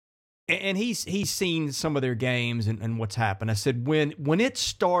 And he's seen some of their games and what's happened. I said, when it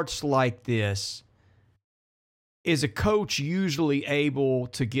starts like this, is a coach usually able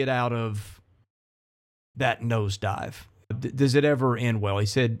to get out of that nosedive? Does it ever end well? He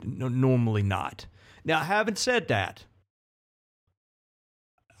said, no, normally not. Now, having said that,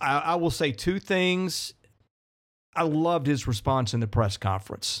 I will say two things. I loved his response in the press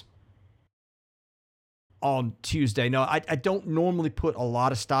conference on Tuesday. No, I don't normally put a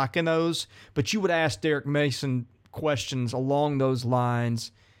lot of stock in those, but you would ask Derek Mason questions along those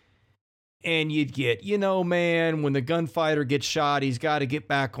lines, and you'd get, man, when the gunfighter gets shot, he's got to get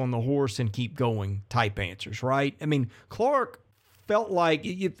back on the horse and keep going type answers, right? I mean, Clark felt like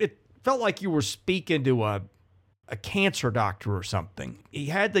it felt like you were speaking to a cancer doctor or something. He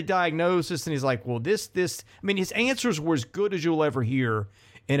had the diagnosis, and he's like, well, this. I mean, his answers were as good as you'll ever hear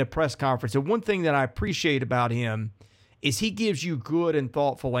in a press conference. And one thing that I appreciate about him is he gives you good and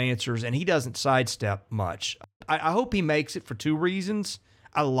thoughtful answers, and he doesn't sidestep much. I hope he makes it for two reasons.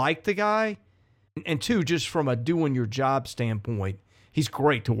 I like the guy, and two, just from a doing your job standpoint, he's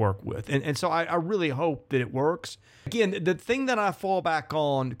great to work with. And so I really hope that it works. Again, the thing that I fall back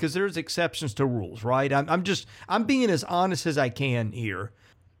on, because there's exceptions to rules, right? I'm being as honest as I can here.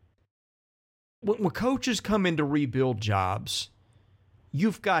 When coaches come in to rebuild jobs,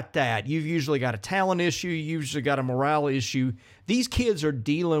 you've got that. You've usually got a talent issue. You usually got a morale issue. These kids are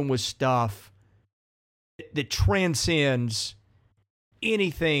dealing with stuff that transcends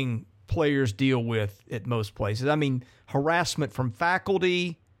anything players deal with at most places. I mean, harassment from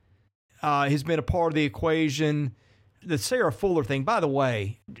faculty has been a part of the equation. The Sarah Fuller thing, by the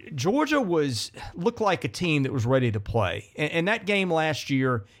way, Georgia looked like a team that was ready to play. And that game last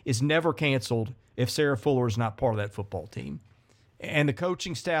year is never canceled if Sarah Fuller is not part of that football team. And the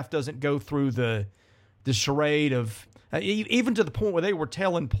coaching staff doesn't go through the charade of, even to the point where they were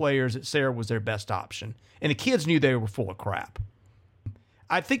telling players that Sarah was their best option. And the kids knew they were full of crap.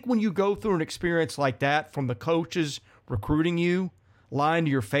 I think when you go through an experience like that from the coaches recruiting you, lying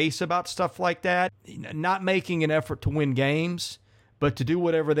to your face about stuff like that, not making an effort to win games, but to do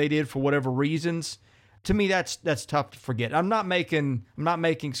whatever they did for whatever reasons, to me that's tough to forget. I'm not making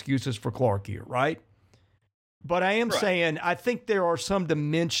excuses for Clark here, right? But I am saying I think there are some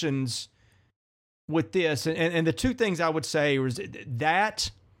dimensions with this. And the two things I would say was that,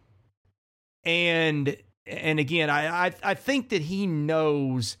 and again, I think that he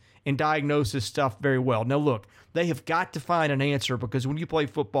knows and diagnoses stuff very well. Now, look, they have got to find an answer, because when you play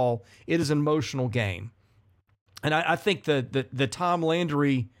football, it is an emotional game. And I think the Tom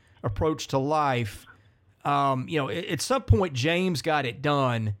Landry approach to life, at some point, James got it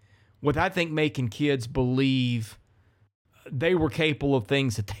done with, I think, making kids believe they were capable of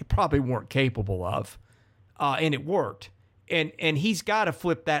things that they probably weren't capable of. And it worked. And he's got to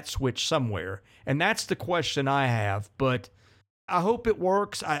flip that switch somewhere. And that's the question I have. But I hope it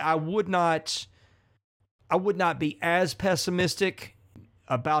works. I would not be as pessimistic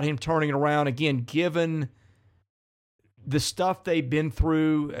about him turning it around. Again, given the stuff they've been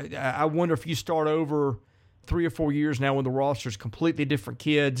through, I wonder if you start over 3 or 4 years now when the roster's completely different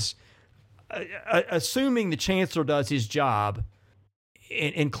kids, assuming the chancellor does his job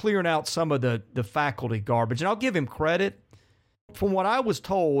and clearing out some of the faculty garbage. And I'll give him credit. From what I was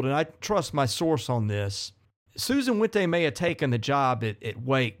told, and I trust my source on this, Susan Wente may have taken the job at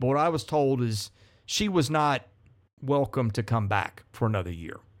Wake, but what I was told is she was not welcome to come back for another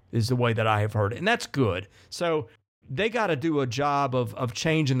year, is the way that I have heard it. And that's good. So they got to do a job of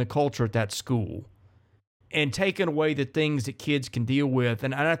changing the culture at that school and taking away the things that kids can deal with.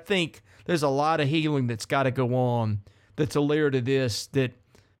 And I think there's a lot of healing that's got to go on that's a layer to this that,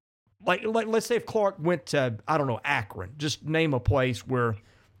 like let's say if Clark went to, I don't know, Akron, just name a place where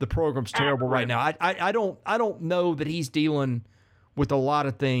the program's terrible right now. I don't know that he's dealing with a lot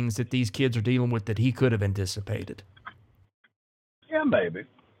of things that these kids are dealing with that he could have anticipated. Yeah, maybe.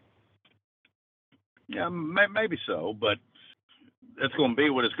 Yeah, maybe so, but it's going to be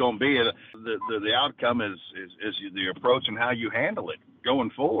what it's going to be. The outcome is the approach and how you handle it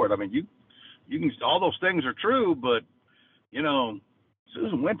going forward. I mean, you can, all those things are true, but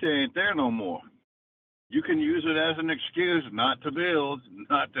Susan Wente ain't there no more. You can use it as an excuse not to build,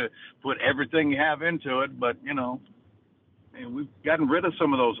 not to put everything you have into it, but we've gotten rid of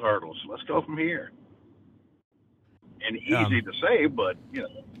some of those hurdles. Let's go from here. And easy to say, but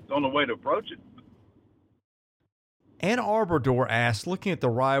don't know the way to approach it. Ann Arbordor asked, looking at the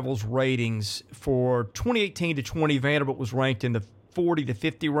Rivals ratings for 2018 to 20, Vanderbilt was ranked in the 40 to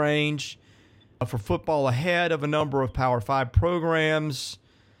 50 range for football, ahead of a number of Power 5 programs.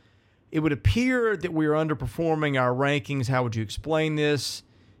 It would appear that we are underperforming our rankings. How would you explain this?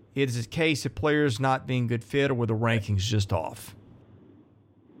 It is a case of players not being good fit, or were the rankings just off?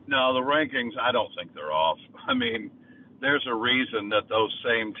 No, the rankings, I don't think they're off. I mean, there's a reason that those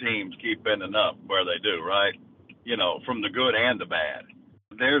same teams keep ending up where they do, right? From the good and the bad.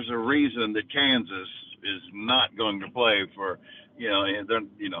 There's a reason that Kansas is not going to play for And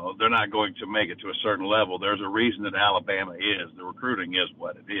they're not going to make it to a certain level. There's a reason that Alabama is. The recruiting is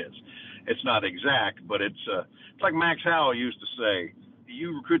what it is. It's not exact, but it's like Max Howell used to say,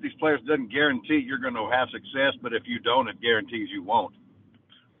 you recruit these players, doesn't guarantee you're going to have success, but if you don't, it guarantees you won't.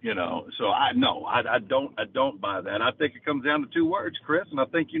 So I don't buy that. I think it comes down to two words, Chris, and I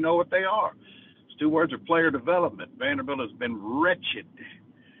think you know what they are. Those two words are player development. Vanderbilt has been wretched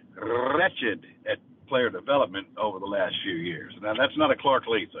at player development over the last few years. Now, that's not a Clark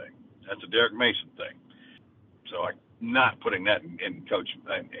Lee thing. That's a Derek Mason thing. So I'm not putting that in Coach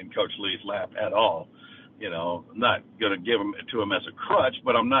Lee's lap at all. I'm not going to give him to him as a crutch,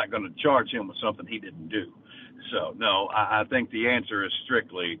 but I'm not going to charge him with something he didn't do. So, no, I think the answer is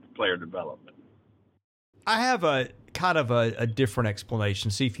strictly player development. I have a kind of a different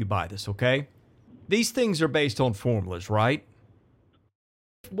explanation. See if you buy this, okay? These things are based on formulas, right?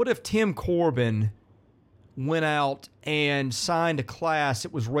 What if Tim Corbin went out and signed a class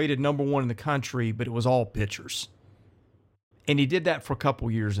that was rated number 1 in the country, but it was all pitchers? And he did that for a couple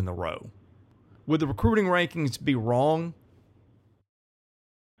years in a row. Would the recruiting rankings be wrong?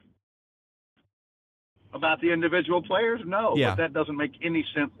 About the individual players? No, yeah. But that doesn't make any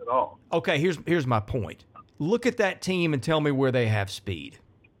sense at all. Okay, here's my point. Look at that team and tell me where they have speed.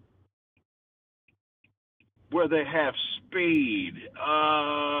 Where they have speed? Well,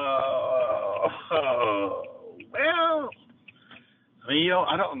 I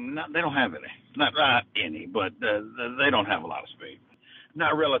mean, they don't have any. Not any, but they don't have a lot of speed.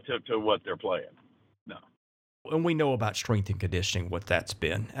 Not relative to what they're playing. No. And we know about strength and conditioning, what that's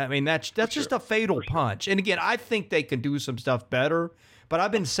been. I mean, that's just a fatal punch. And again, I think they can do some stuff better, but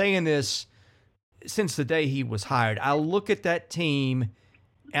I've been saying this since the day he was hired. I look at that team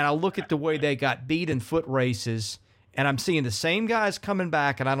and I look at the way they got beat in foot races, and I'm seeing the same guys coming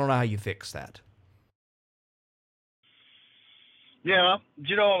back, and I don't know how you fix that. Yeah.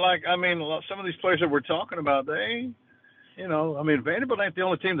 Some of these players that we're talking about, Vanderbilt ain't the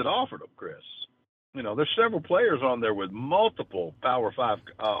only team that offered them, Chris. There's several players on there with multiple Power 5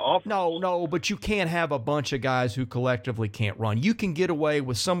 offers. No, but you can't have a bunch of guys who collectively can't run. You can get away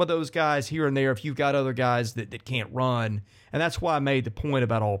with some of those guys here and there if you've got other guys that can't run, and that's why I made the point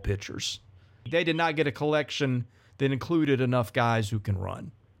about all pitchers. They did not get a collection that included enough guys who can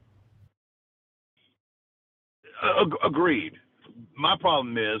run. Agreed. My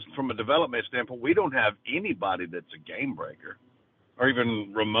problem is, from a development standpoint, we don't have anybody that's a game breaker, or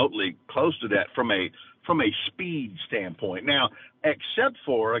even remotely close to that from a speed standpoint. Now, except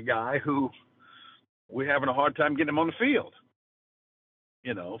for a guy who we're having a hard time getting him on the field,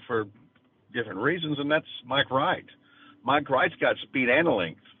 for different reasons, and that's Mike Wright. Mike Wright's got speed and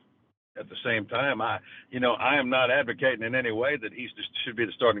length at the same time. I am not advocating in any way that he should be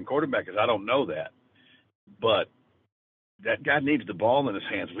the starting quarterback, because I don't know that. But that guy needs the ball in his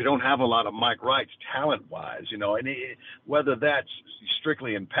hands. We don't have a lot of Mike Wrights talent-wise, and whether that's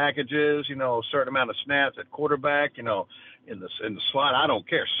strictly in packages, a certain amount of snaps at quarterback, in the slot, I don't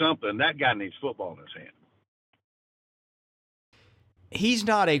care. Something. That guy needs football in his hand. He's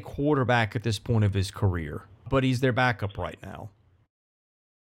not a quarterback at this point of his career, but he's their backup right now.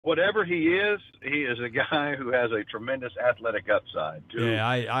 Whatever he is a guy who has a tremendous athletic upside.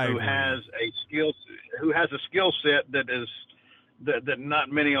 I who agree. Who has a skill set that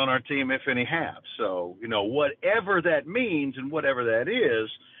not many on our team, if any, have. So, whatever that means and whatever that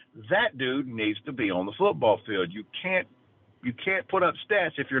is, that dude needs to be on the football field. You can't put up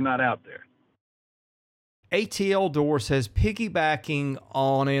stats if you're not out there. ATL Door says, piggybacking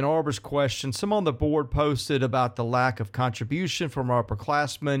on Ann Arbor's question, some on the board posted about the lack of contribution from our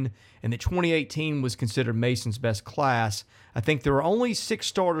upperclassmen and that 2018 was considered Mason's best class. I think there are only 6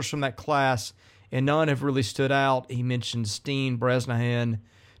 starters from that class, and none have really stood out. He mentioned Steen, Bresnahan,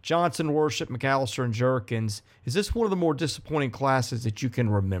 Johnson, Worship, McAllister, and Jerkins. Is this one of the more disappointing classes that you can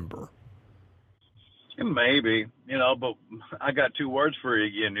remember? Maybe, but I got 2 words for you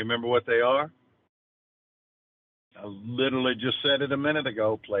again. Do you remember what they are? I literally just said it a minute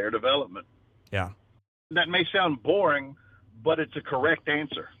ago, player development. Yeah. That may sound boring, but it's a correct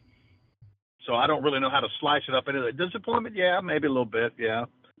answer. So I don't really know how to slice it up into the disappointment. Yeah, maybe a little bit. Yeah.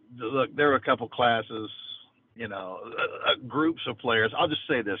 Look, there were a couple classes, groups of players. I'll just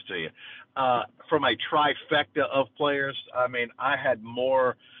say this to you. From a trifecta of players, I had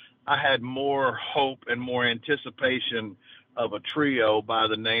more hope and more anticipation of a trio by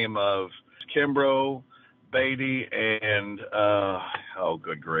the name of Kimbrough, Beatty, and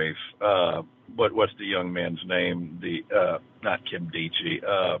good grief, what's the young man's name? Not Kim Dichie,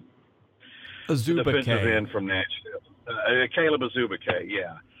 Azubike. Defensive end from Nashville, Caleb Azubike.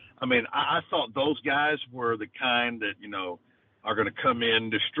 Yeah, I thought those guys were the kind that are going to come in,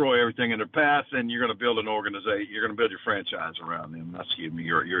 destroy everything in their path, and you're going to build an organization. You're going to build your franchise around them. Excuse me,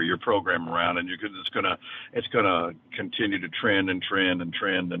 your program around, and it's going to continue to trend. And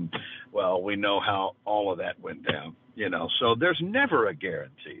well, we know how all of that went down. So there's never a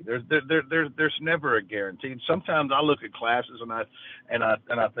guarantee. There's never a guarantee. And sometimes I look at classes and I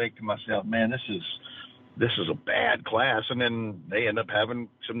think to myself, man, this is a bad class, and then they end up having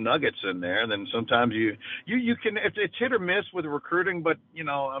some nuggets in there. And then sometimes you can, it's hit or miss with recruiting, but you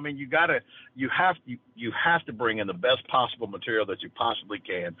have to bring in the best possible material that you possibly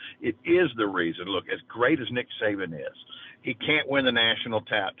can. It is the reason. Look, as great as Nick Saban is, he can't win the national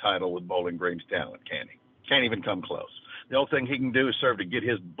title with Bowling Green's talent, can he? Can't even come close. The only thing he can do is serve to get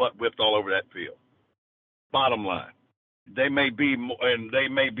his butt whipped all over that field. Bottom line. They may be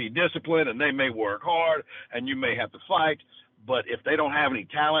disciplined, and they may work hard, and you may have to fight. But if they don't have any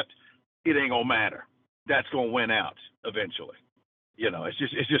talent, it ain't gonna matter. That's gonna win out eventually.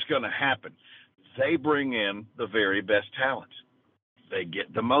 It's just gonna happen. They bring in the very best talent. They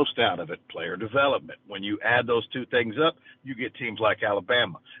get the most out of it. Player development. When you add those two things up, you get teams like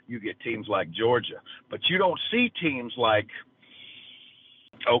Alabama. You get teams like Georgia. But you don't see teams like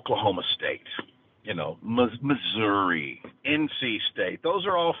Oklahoma State. Missouri, NC State. Those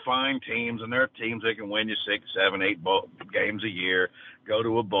are all fine teams, and they're teams that can win you 6, 7, 8 games a year, go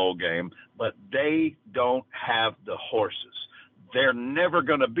to a bowl game, but they don't have the horses. They're never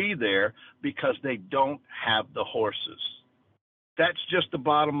going to be there because they don't have the horses. That's just the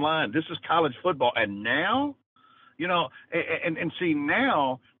bottom line. This is college football. And now, see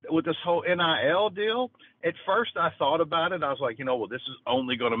now with this whole NIL deal, at first I thought about it. I was like, this is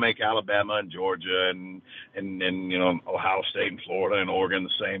only going to make Alabama and Georgia and Ohio State and Florida and Oregon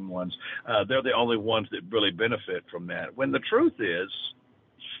the same ones. They're the only ones that really benefit from that. When the truth is,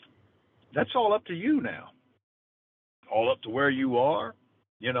 that's all up to you now. All up to where you are.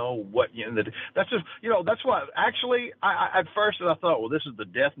 That's why actually I at first I thought, well, this is the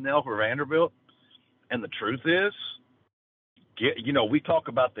death knell for Vanderbilt. And the truth is, we talk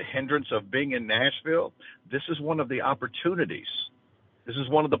about the hindrance of being in Nashville. This is one of the opportunities. This is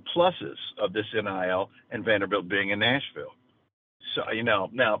one of the pluses of this NIL and Vanderbilt being in Nashville. So,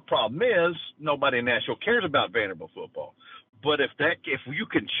 now problem is nobody in Nashville cares about Vanderbilt football. But if you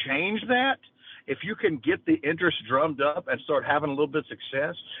can change that, if you can get the interest drummed up and start having a little bit of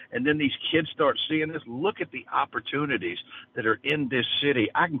success, and then these kids start seeing this, look at the opportunities that are in this city.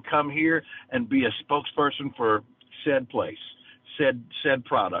 I can come here and be a spokesperson for said place, said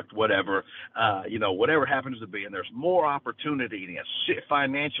product, whatever, whatever happens to be. And there's more opportunity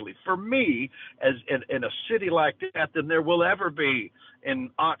financially for me as in a city like that than there will ever be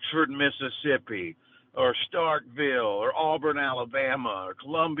in Oxford, Mississippi, or Starkville, or Auburn, Alabama, or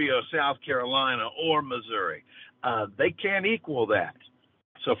Columbia, South Carolina, or Missouri. They can't equal that.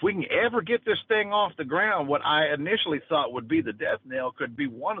 So if we can ever get this thing off the ground, what I initially thought would be the death knell could be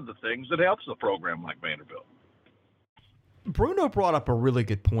one of the things that helps a program like Vanderbilt. Bruno brought up a really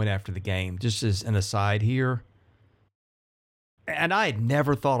good point after the game, just as an aside here. And I had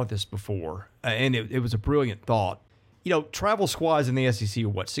never thought of this before, and it was a brilliant thought. Travel squads in the SEC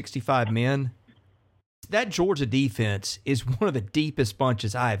are 65 men? That Georgia defense is one of the deepest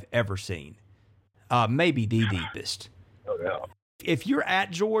bunches I've ever seen. Maybe the deepest. Oh, yeah. If you're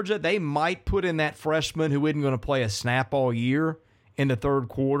at Georgia, they might put in that freshman who isn't going to play a snap all year in the third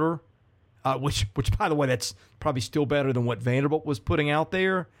quarter, which, by the way, that's probably still better than what Vanderbilt was putting out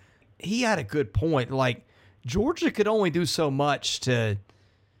there. He had a good point. Like, Georgia could only do so much to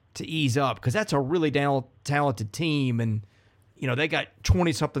ease up because that's a really talented team. And, they got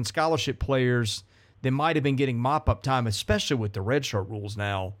 20-something scholarship players that might have been getting mop-up time, especially with the redshirt rules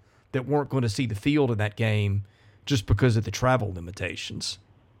now, that weren't going to see the field in that game just because of the travel limitations.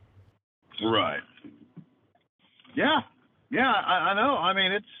 Right. Yeah. Yeah, I know. I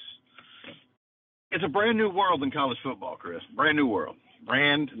mean, it's a brand new world in college football, Chris. Brand new world.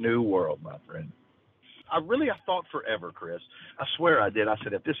 Brand new world, my friend. I thought forever, Chris. I swear I did. I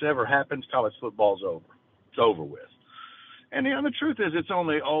said, if this ever happens, college football's over. It's over with. And the truth is, it's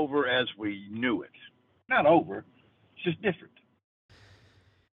only over as we knew it. Not over. It's just different.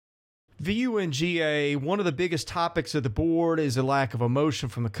 VU and GA, one of the biggest topics of the board is a lack of emotion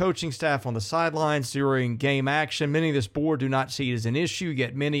from the coaching staff on the sidelines during game action. Many of this board do not see it as an issue,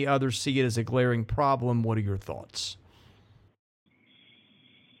 yet many others see it as a glaring problem. What are your thoughts?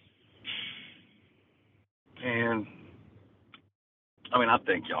 And, I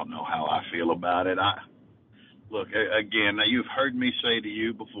think y'all know how I feel about it. Look, again, you've heard me say to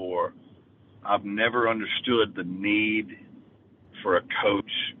you before, I've never understood the need for a coach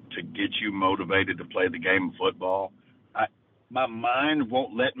to get you motivated to play the game of football. My mind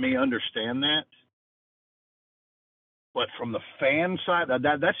won't let me understand that. But from the fan side,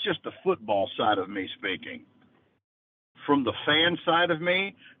 that's just the football side of me speaking. From the fan side of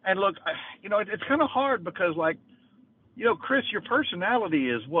me, and look, it's kind of hard because, like, Chris, your personality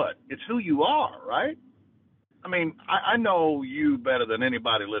is what? It's who you are, right? I mean, I know you better than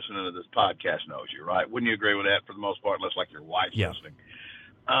anybody listening to this podcast knows you, right? Wouldn't you agree with that for the most part, unless, like, your wife's listening?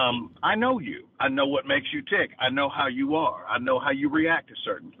 I know you. I know what makes you tick. I know how you are. I know how you react to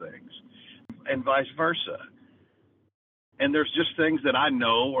certain things, and vice versa. And there's just things that I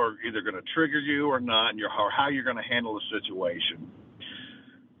know are either going to trigger you or not, or how you're going to handle the situation.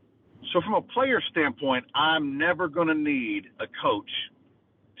 So from a player standpoint, I'm never going to need a coach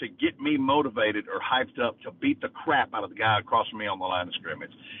to get me motivated or hyped up to beat the crap out of the guy across from me on the line of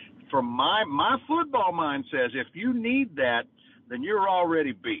scrimmage. From my football mind says, if you need that, then you're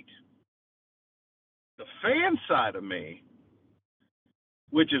already beat. The fan side of me,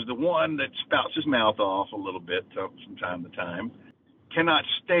 which is the one that spouts his mouth off a little bit from time to time, cannot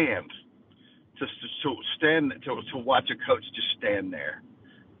stand to watch a coach just stand there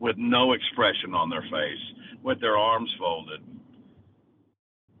with no expression on their face, with their arms folded,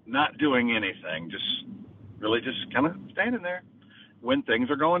 not doing anything, just kind of standing there when things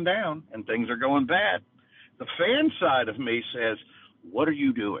are going down and things are going bad. The fan side of me says, what are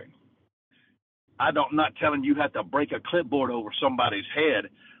you doing? I'm not telling you have to break a clipboard over somebody's head,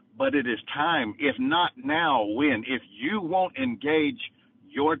 but it is time. If not now, when? If you won't engage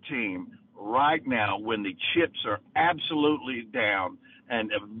your team right now when the chips are absolutely down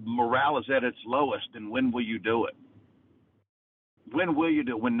and morale is at its lowest, then when will you do it? When will you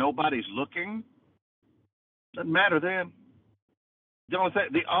do it? When nobody's looking? Doesn't matter then. The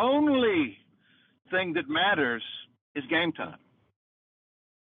only thing that matters is game time.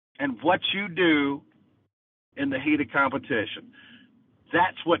 And what you do in the heat of competition.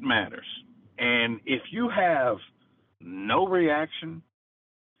 That's what matters. And if you have no reaction,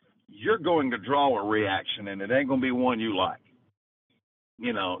 you're going to draw a reaction, and it ain't going to be one you like.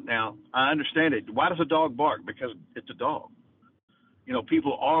 Now, I understand it. Why does a dog bark? Because it's a dog.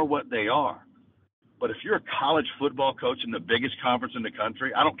 People are what they are. But if you're a college football coach in the biggest conference in the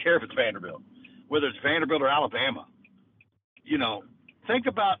country, I don't care if it's Vanderbilt, whether it's Vanderbilt or Alabama, think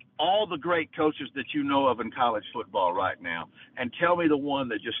about all the great coaches that you know of in college football right now, and tell me the one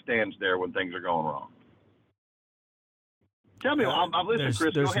that just stands there when things are going wrong. Tell me, I'm listening,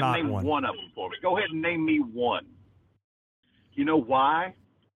 Chris. Go ahead and name one of them for me. Go ahead and name me one. You know why?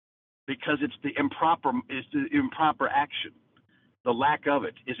 Because it's the improper action. The lack of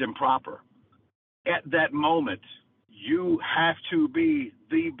it is improper. At that moment, you have to be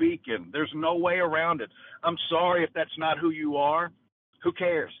the beacon. There's no way around it. I'm sorry if that's not who you are. Who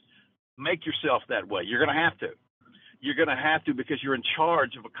cares? Make yourself that way. You're going to have to. You're going to have to because you're in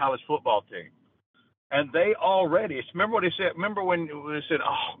charge of a college football team. And they already, remember what he said? Remember when they said,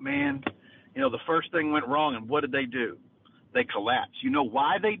 oh, man, the first thing went wrong, and what did they do? They collapsed. You know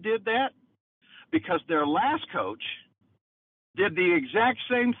why they did that? Because their last coach did the exact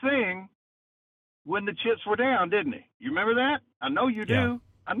same thing when the chips were down, didn't he? You remember that? I know you do. Yeah.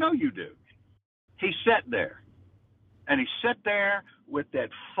 I know you do. He sat there. And he sat there with that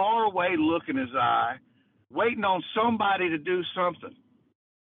faraway look in his eye, waiting on somebody to do something.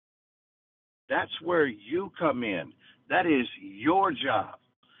 That's where you come in. That is your job.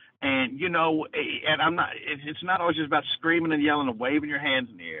 And, it's not always just about screaming and yelling and waving your hands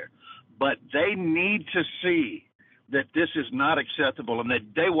in the air, but they need to see that this is not acceptable and that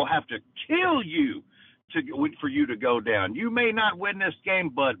they will have to kill you for you to go down. You may not win this game,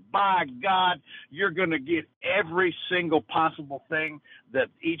 but by God, you're going to get every single possible thing that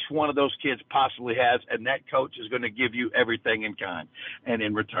each one of those kids possibly has, and that coach is going to give you everything in kind and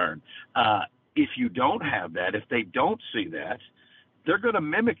in return. If you don't have that, if they don't see that, they're going to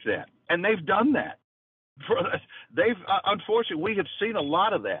mimic that, and they've done that. Unfortunately, we have seen a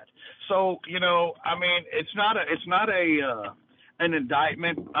lot of that. So, it's not an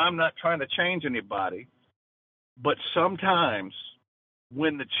indictment. I'm not trying to change anybody. But sometimes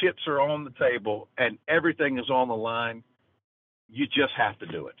when the chips are on the table and everything is on the line, you just have to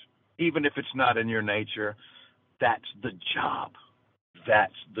do it. Even if it's not in your nature, that's the job.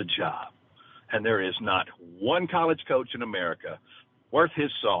 That's the job. And there is not one college coach in America worth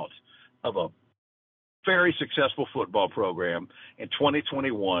his salt of a very successful football program in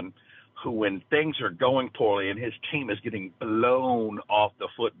 2021 who, when things are going poorly and his team is getting blown off the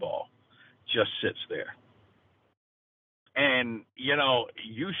football, just sits there. And,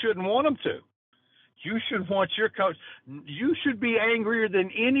 you shouldn't want them to. You should want your coach. You should be angrier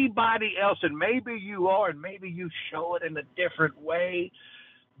than anybody else, and maybe you are, and maybe you show it in a different way.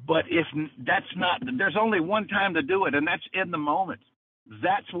 But if that's not, there's only one time to do it, and that's in the moment.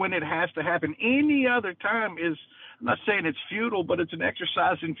 That's when it has to happen. Any other time is, I'm not saying it's futile, but it's an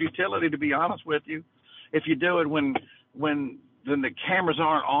exercise in futility, to be honest with you. If you do it when the cameras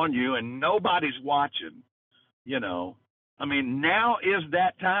aren't on you and nobody's watching, you know. I mean, now is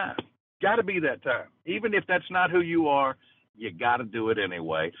that time. Got to be that time. Even if that's not who you are, you got to do it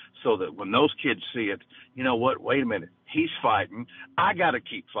anyway, so that when those kids see it, you know what, wait a minute, he's fighting. I got to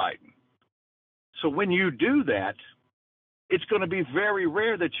keep fighting. So when you do that, it's going to be very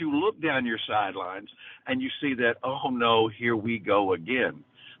rare that you look down your sidelines and you see that, oh, no, here we go again.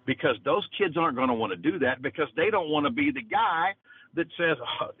 Because those kids aren't going to want to do that, because they don't want to be the guy that says,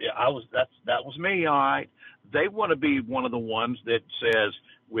 oh, yeah, that was me, all right. They want to be one of the ones that says,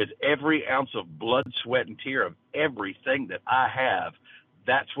 with every ounce of blood, sweat, and tear of everything that I have,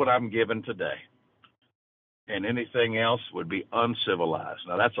 that's what I'm giving today. And anything else would be uncivilized.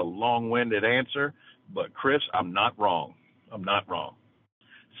 Now, that's a long-winded answer, but, Chris, I'm not wrong. I'm not wrong.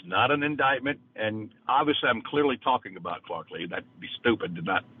 It's not an indictment, and obviously I'm clearly talking about Clark Lea. That'd be stupid to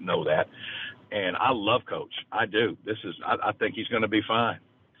not know that. And I love Coach. I do. I think he's going to be fine.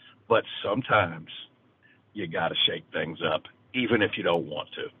 But sometimes you got to shake things up, even if you don't want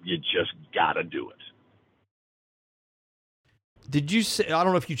to. You just got to do it. Did you say, I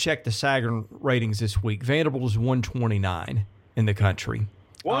don't know if you checked the Sagarin ratings this week. Vanderbilt is 129 in the country.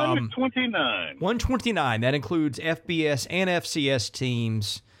 129. 129. That includes FBS and FCS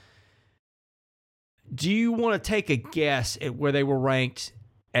teams. Do you want to take a guess at where they were ranked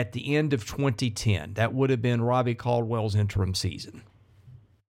at the end of 2010? That would have been Robbie Caldwell's interim season.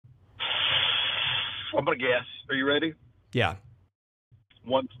 I'm going to guess. Are you ready? Yeah.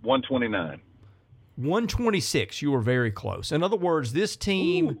 129. 126. You were very close. In other words, this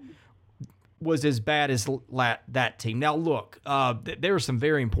team was as bad as that team. Now, look, there are some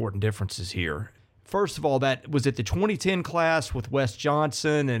very important differences here. First of all, that was at the 2010 class with Wes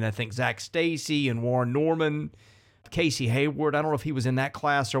Johnson and I think Zach Stacy and Warren Norman, Casey Hayward. I don't know if he was in that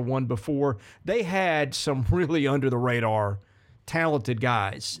class or one before. They had some really under-the-radar talented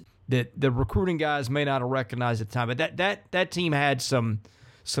guys that the recruiting guys may not have recognized at the time. But that team had some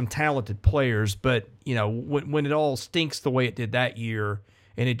talented players. But, you know, when it all stinks the way it did that year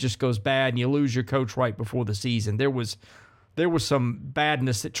and it just goes bad and you lose your coach right before the season, there was some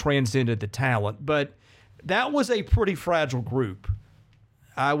badness that transcended the talent. But that was a pretty fragile group,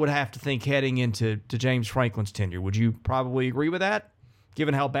 I would have to think, heading into James Franklin's tenure. Would you probably agree with that,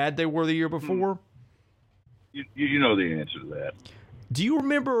 given how bad they were the year before? You know the answer to that. Do you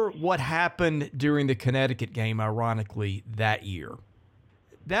remember what happened during the Connecticut game, ironically, that year?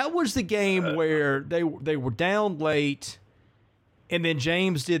 That was the game where they were down late, and then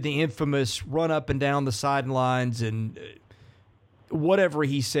James did the infamous run up and down the sidelines and whatever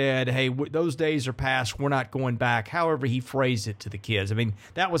he said, hey, those days are past, we're not going back, however he phrased it to the kids. I mean,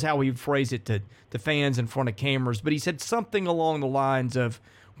 that was how he phrased it to the fans in front of cameras, but he said something along the lines of,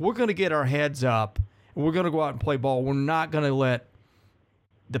 we're going to get our heads up, and we're going to go out and play ball. We're not going to let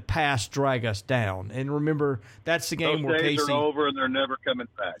the past drag us down. And remember, that's the game where Casey... Those days are over and they're never coming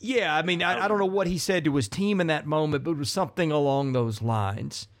back. Yeah, I mean, I don't know what he said to his team in that moment, but it was something along those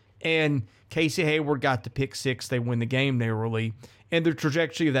lines. And Casey Hayward got the pick six. They win the game narrowly. And the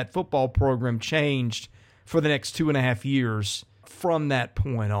trajectory of that football program changed for the next 2.5 years from that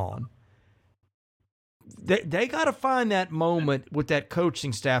point on. They got to find that moment with that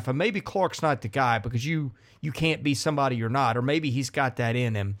coaching staff. And maybe Clark's not the guy because you can't be somebody you're not, or maybe he's got that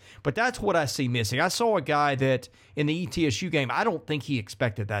in him. But that's what I see missing. I saw a guy that in the ETSU game, I don't think he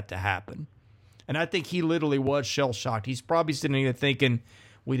expected that to happen. And I think he literally was shell-shocked. He's probably sitting there thinking,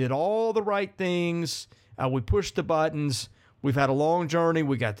 we did all the right things. We pushed the buttons. We've had a long journey.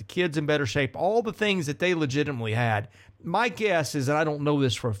 We got the kids in better shape. All the things that they legitimately had. My guess is, and I don't know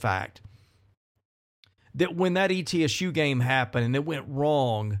this for a fact, that when that ETSU game happened and it went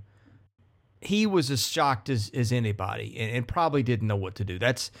wrong, he was as shocked as anybody and probably didn't know what to do.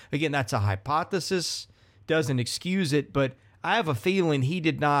 That's a hypothesis, doesn't excuse it, but I have a feeling he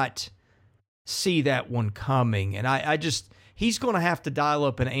did not see that one coming. And he's going to have to dial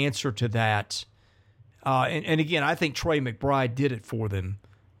up an answer to that. And again, I think Trey McBride did it for them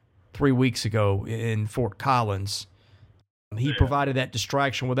 3 weeks ago in Fort Collins. He provided that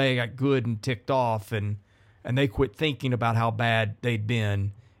distraction where they got good and ticked off, and they quit thinking about how bad they'd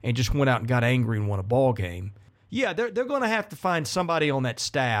been and just went out and got angry and won a ball game. Yeah, they're going to have to find somebody on that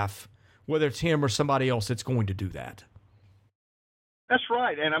staff, whether it's him or somebody else, that's going to do that. That's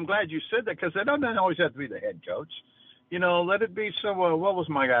right, and I'm glad you said that because they don't always have to be the head coach. Let it be someone. What was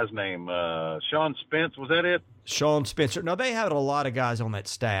my guy's name? Sean Spence, was that it? Sean Spencer. No, they had a lot of guys on that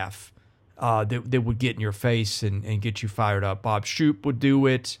staff that would get in your face and get you fired up. Bob Shoop would do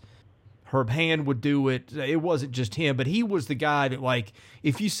it. Herb Hand would do it. It wasn't just him, but he was the guy that, like,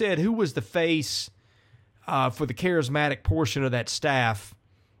 if you said who was the face for the charismatic portion of that staff,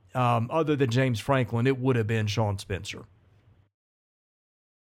 other than James Franklin, it would have been Sean Spencer.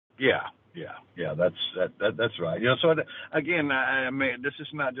 Yeah, that's right. So again, I mean, this is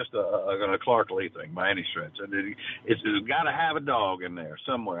not just a Clark Lee thing by any stretch. It's got to have a dog in there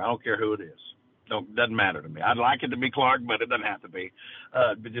somewhere. I don't care who it is. Doesn't matter to me. I'd like it to be Clark, but it doesn't have to be.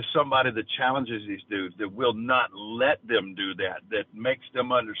 But just somebody that challenges these dudes, that will not let them do that makes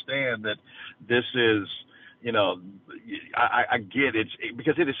them understand that this is, I get it,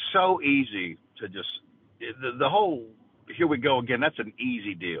 because it is so easy to just, the whole, here we go again, that's an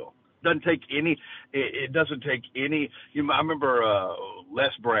easy deal. It doesn't take any. I remember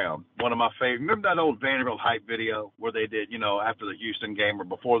Les Brown, one of my favorite. Remember that old Vanderbilt hype video where they did, after the Houston game or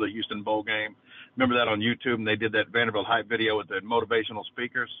before the Houston Bowl game? Remember that on YouTube? And they did that Vanderbilt hype video with the motivational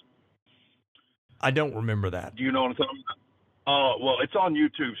speakers. I don't remember that. Do you know what I'm talking about? Oh, well, it's on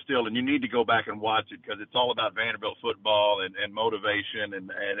YouTube still, and you need to go back and watch it because it's all about Vanderbilt football and motivation,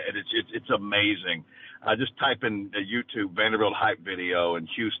 and it's amazing. Just type in YouTube Vanderbilt hype video in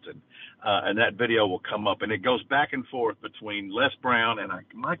Houston, and that video will come up, and it goes back and forth between Les Brown and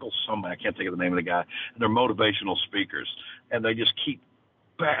Michael somebody, I can't think of the name of the guy, and they're motivational speakers, and they just keep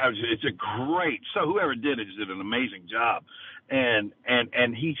it's a great, so whoever did it did an amazing job. And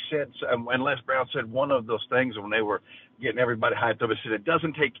he said, and Les Brown said one of those things when they were getting everybody hyped up, he said, it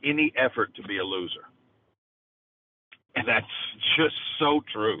doesn't take any effort to be a loser. And that's just so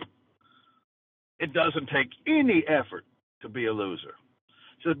true. It doesn't take any effort to be a loser.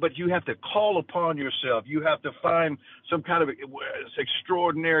 So, but you have to call upon yourself. You have to find some kind of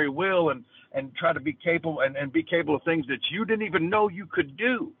extraordinary will and try to be capable and be capable of things that you didn't even know you could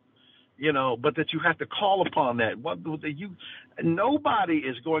do, but that you have to call upon that. Nobody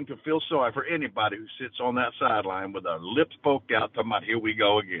is going to feel sorry for anybody who sits on that sideline with their lips poked out talking about, here we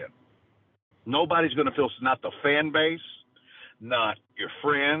go again. Nobody's going to feel, not the fan base, not your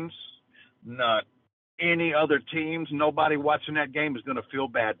friends, not any other teams. Nobody watching that game is going to feel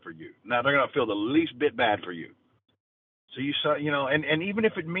bad for you. Now, they're going to feel the least bit bad for you. So you saw, and even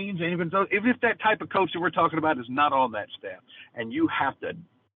if it means, even if that type of coach that we're talking about is not on that staff, and you have to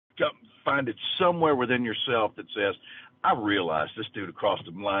find it somewhere within yourself that says, I realize this dude across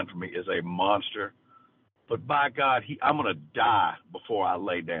the line from me is a monster, but by God, I'm going to die before I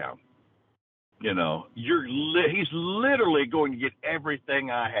lay down. He's literally going to get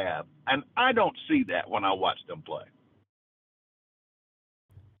everything I have, and I don't see that when I watch them play.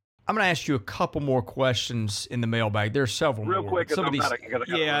 I'm going to ask you a couple more questions in the mailbag. There's several real more. quick. Some of these,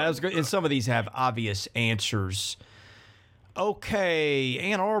 and some of these have obvious answers. Okay,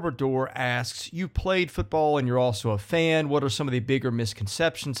 Ann Arbor asks, you played football and you're also a fan. What are some of the bigger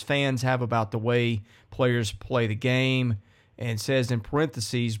misconceptions fans have about the way players play the game? And says in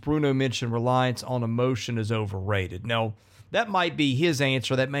parentheses, Bruno mentioned reliance on emotion is overrated. Now, that might be his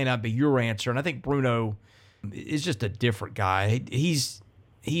answer. That may not be your answer. And I think Bruno is just a different guy. He's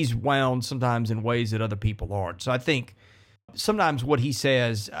wound sometimes in ways that other people aren't. So I think sometimes what he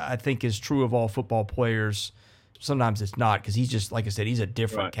says, I think, is true of all football players. Sometimes it's not, because he's just, like I said, he's a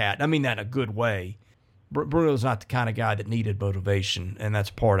different cat. I mean that in a good way. Bruno's not the kind of guy that needed motivation, and that's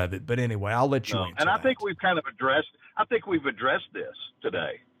part of it. But anyway, I'll let you answer and I that. think we've kind of addressed this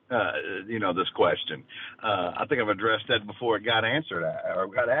today, this question. I think I've addressed that before it got answered, or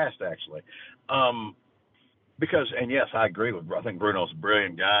got asked, actually. Because, and yes, I agree with, I think Bruno's a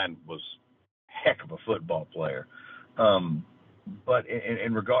brilliant guy and was a heck of a football player. But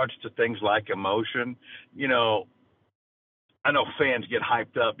in regards to things like emotion, I know fans get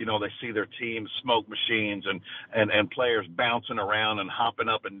hyped up. They see their team smoke machines and players bouncing around and hopping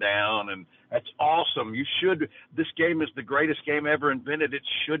up and down, and that's awesome. This game is the greatest game ever invented. It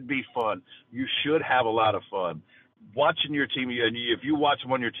should be fun. You should have a lot of fun. Watching your team, and if you watch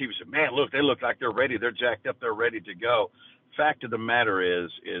them on your TV, you say, man, look, they look like they're ready. They're jacked up. They're ready to go. Fact of the matter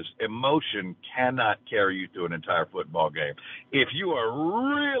is emotion cannot carry you through an entire football game. If you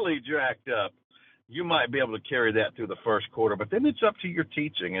are really jacked up, you might be able to carry that through the first quarter, but then it's up to your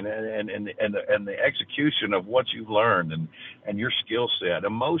teaching and the execution of what you've learned and your skill set.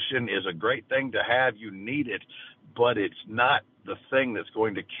 Emotion is a great thing to have. You need it, but it's not the thing that's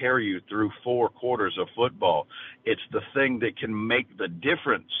going to carry you through 4 quarters of football. It's the thing that can make the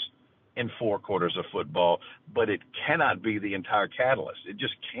difference in 4 quarters of football, but it cannot be the entire catalyst. It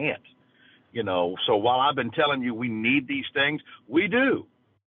just can't. So while I've been telling you we need these things, we do,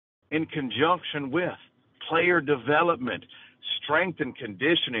 in conjunction with player development, strength and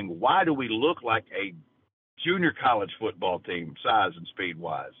conditioning. Why do we look like a junior college football team, size and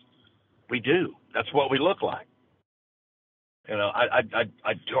speed-wise? We do. That's what we look like. I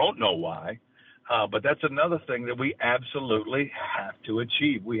don't know why, but that's another thing that we absolutely have to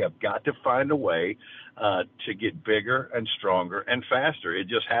achieve. We have got to find a way to get bigger and stronger and faster. It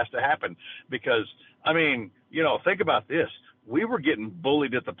just has to happen because, think about this. We were getting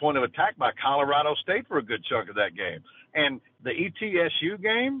bullied at the point of attack by Colorado State for a good chunk of that game. And the ETSU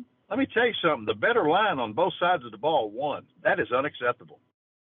game, let me tell you something, the better line on both sides of the ball won. That is unacceptable.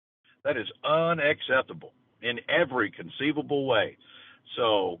 That is unacceptable in every conceivable way.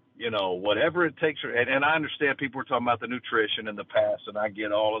 So, whatever it takes, and I understand people were talking about the nutrition in the past, and I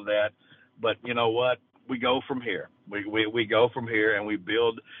get all of that. But you know what? We go from here. We go from here, and we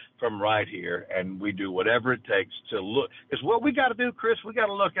build from right here, and we do whatever it takes to look. Because what we got to do, Chris, we got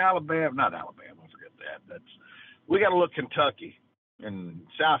to look not Alabama, forget that. We got to look Kentucky and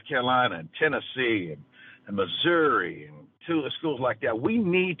South Carolina and Tennessee and Missouri and two schools like that. We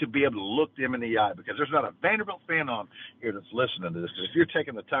need to be able to look them in the eye because there's not a Vanderbilt fan on here that's listening to this. Because if you're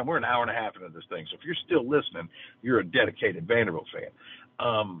taking the time, we're an hour and a half into this thing. So if you're still listening, you're a dedicated Vanderbilt fan.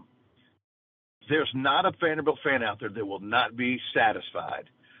 There's not a Vanderbilt fan out there that will not be satisfied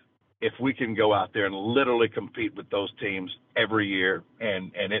if we can go out there and literally compete with those teams every year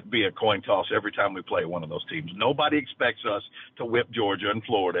and it be a coin toss every time we play one of those teams. Nobody expects us to whip Georgia and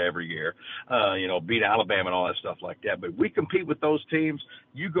Florida every year, beat Alabama and all that stuff like that. But we compete with those teams.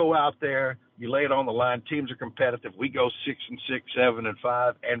 You go out there, you lay it on the line. Teams are competitive. We go 6-6,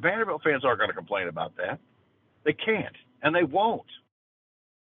 7-5, and Vanderbilt fans aren't going to complain about that. They can't, and they won't.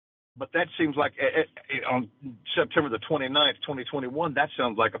 But that seems like on September the 29th, 2021, that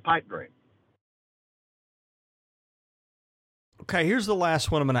sounds like a pipe dream. Okay, here's the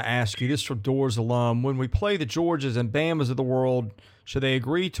last one I'm going to ask you. This from Doors alum. When we play the Georgias and Bamas of the world, should they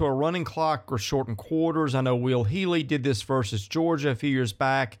agree to a running clock or shorten quarters? I know Will Healy did this versus Georgia a few years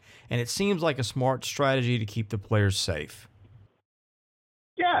back, and it seems like a smart strategy to keep the players safe.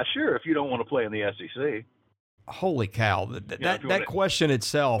 Yeah, sure, if you don't want to play in the SEC. Holy cow. That question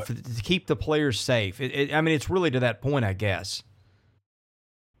itself, to keep the players safe, it's really to that point, I guess.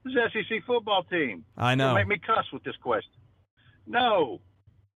 This is SEC football team. I know. Don't make me cuss with this question. No.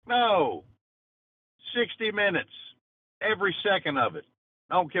 60 minutes, every second of it.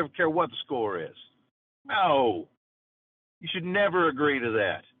 I don't care what the score is. No. You should never agree to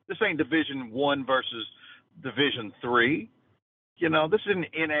that. This ain't Division I versus Division III. This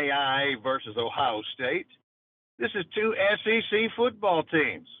isn't NAIA versus Ohio State. This is two SEC football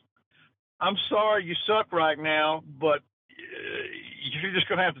teams. I'm sorry you suck right now, but you're just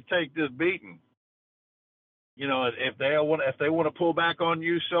going to have to take this beating. If they want to pull back on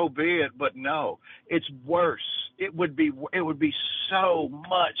you, so be it. But no, it's worse. It would be so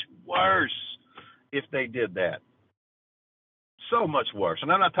much worse if they did that. So much worse.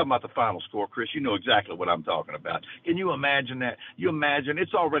 And I'm not talking about the final score, Chris. You know exactly what I'm talking about. Can you imagine that? You imagine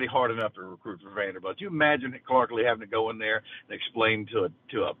it's already hard enough to recruit for Vanderbilt. You imagine Clark Lee having to go in there and explain to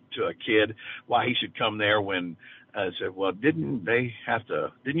a kid why he should come there when I said, well, didn't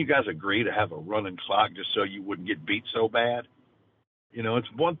you guys agree to have a running clock just so you wouldn't get beat so bad? It's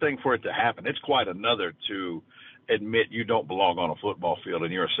one thing for it to happen. It's quite another to admit you don't belong on a football field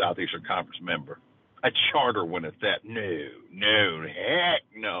and you're a Southeastern Conference member. A charter one at that. No, heck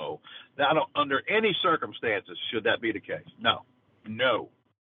no. Under any circumstances should that be the case. No.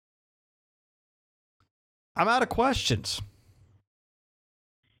 I'm out of questions.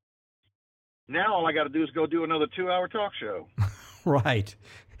 Now all I got to do is go do another 2-hour talk show. Right.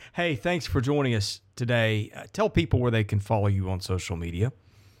 Hey, thanks for joining us today. Tell people where they can follow you on social media.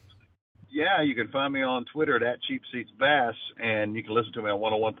 Yeah, you can find me on Twitter at CheapSeatsBass, and you can listen to me on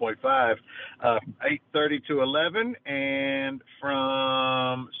 101.5, 8:30 to 11, and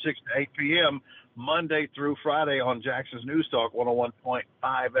from 6 to 8 p.m. Monday through Friday on Jackson's News Talk 101.5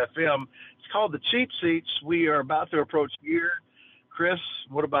 FM. It's called The Cheap Seats. We are about to approach year. Chris,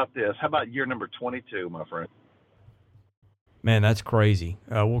 what about this? How about year number 22, my friend? Man, that's crazy.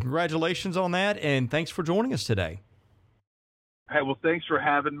 Well, congratulations on that, and thanks for joining us today. Hey, well, thanks for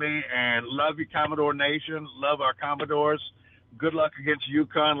having me, and love you, Commodore Nation. Love our Commodores. Good luck against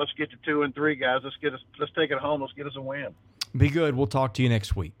UConn. Let's get to 2-3, guys. Let's take it home. Let's get us a win. Be good. We'll talk to you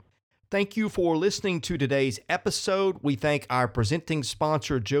next week. Thank you for listening to today's episode. We thank our presenting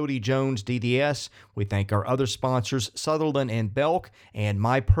sponsor, Jody Jones DDS. We thank our other sponsors, Sutherland and Belk and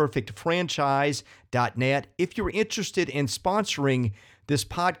MyPerfectFranchise.net. If you're interested in sponsoring this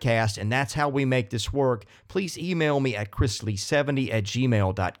podcast, and that's how we make this work, please email me at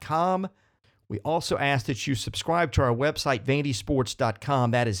chrisley70@gmail.com. We also ask that you subscribe to our website,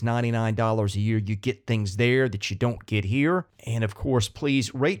 VandySports.com. That is $99 a year. You get things there that you don't get here. And of course,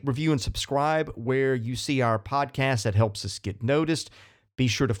 please rate, review, and subscribe where you see our podcast. That helps us get noticed. Be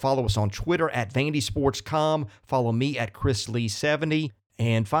sure to follow us on Twitter at VandySports.com. Follow me at ChrisLee70.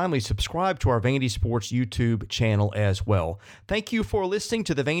 And finally, subscribe to our Vandy Sports YouTube channel as well. Thank you for listening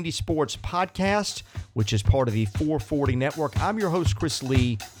to the Vandy Sports Podcast, which is part of the 440 Network. I'm your host, Chris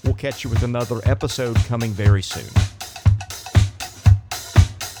Lee. We'll catch you with another episode coming very soon.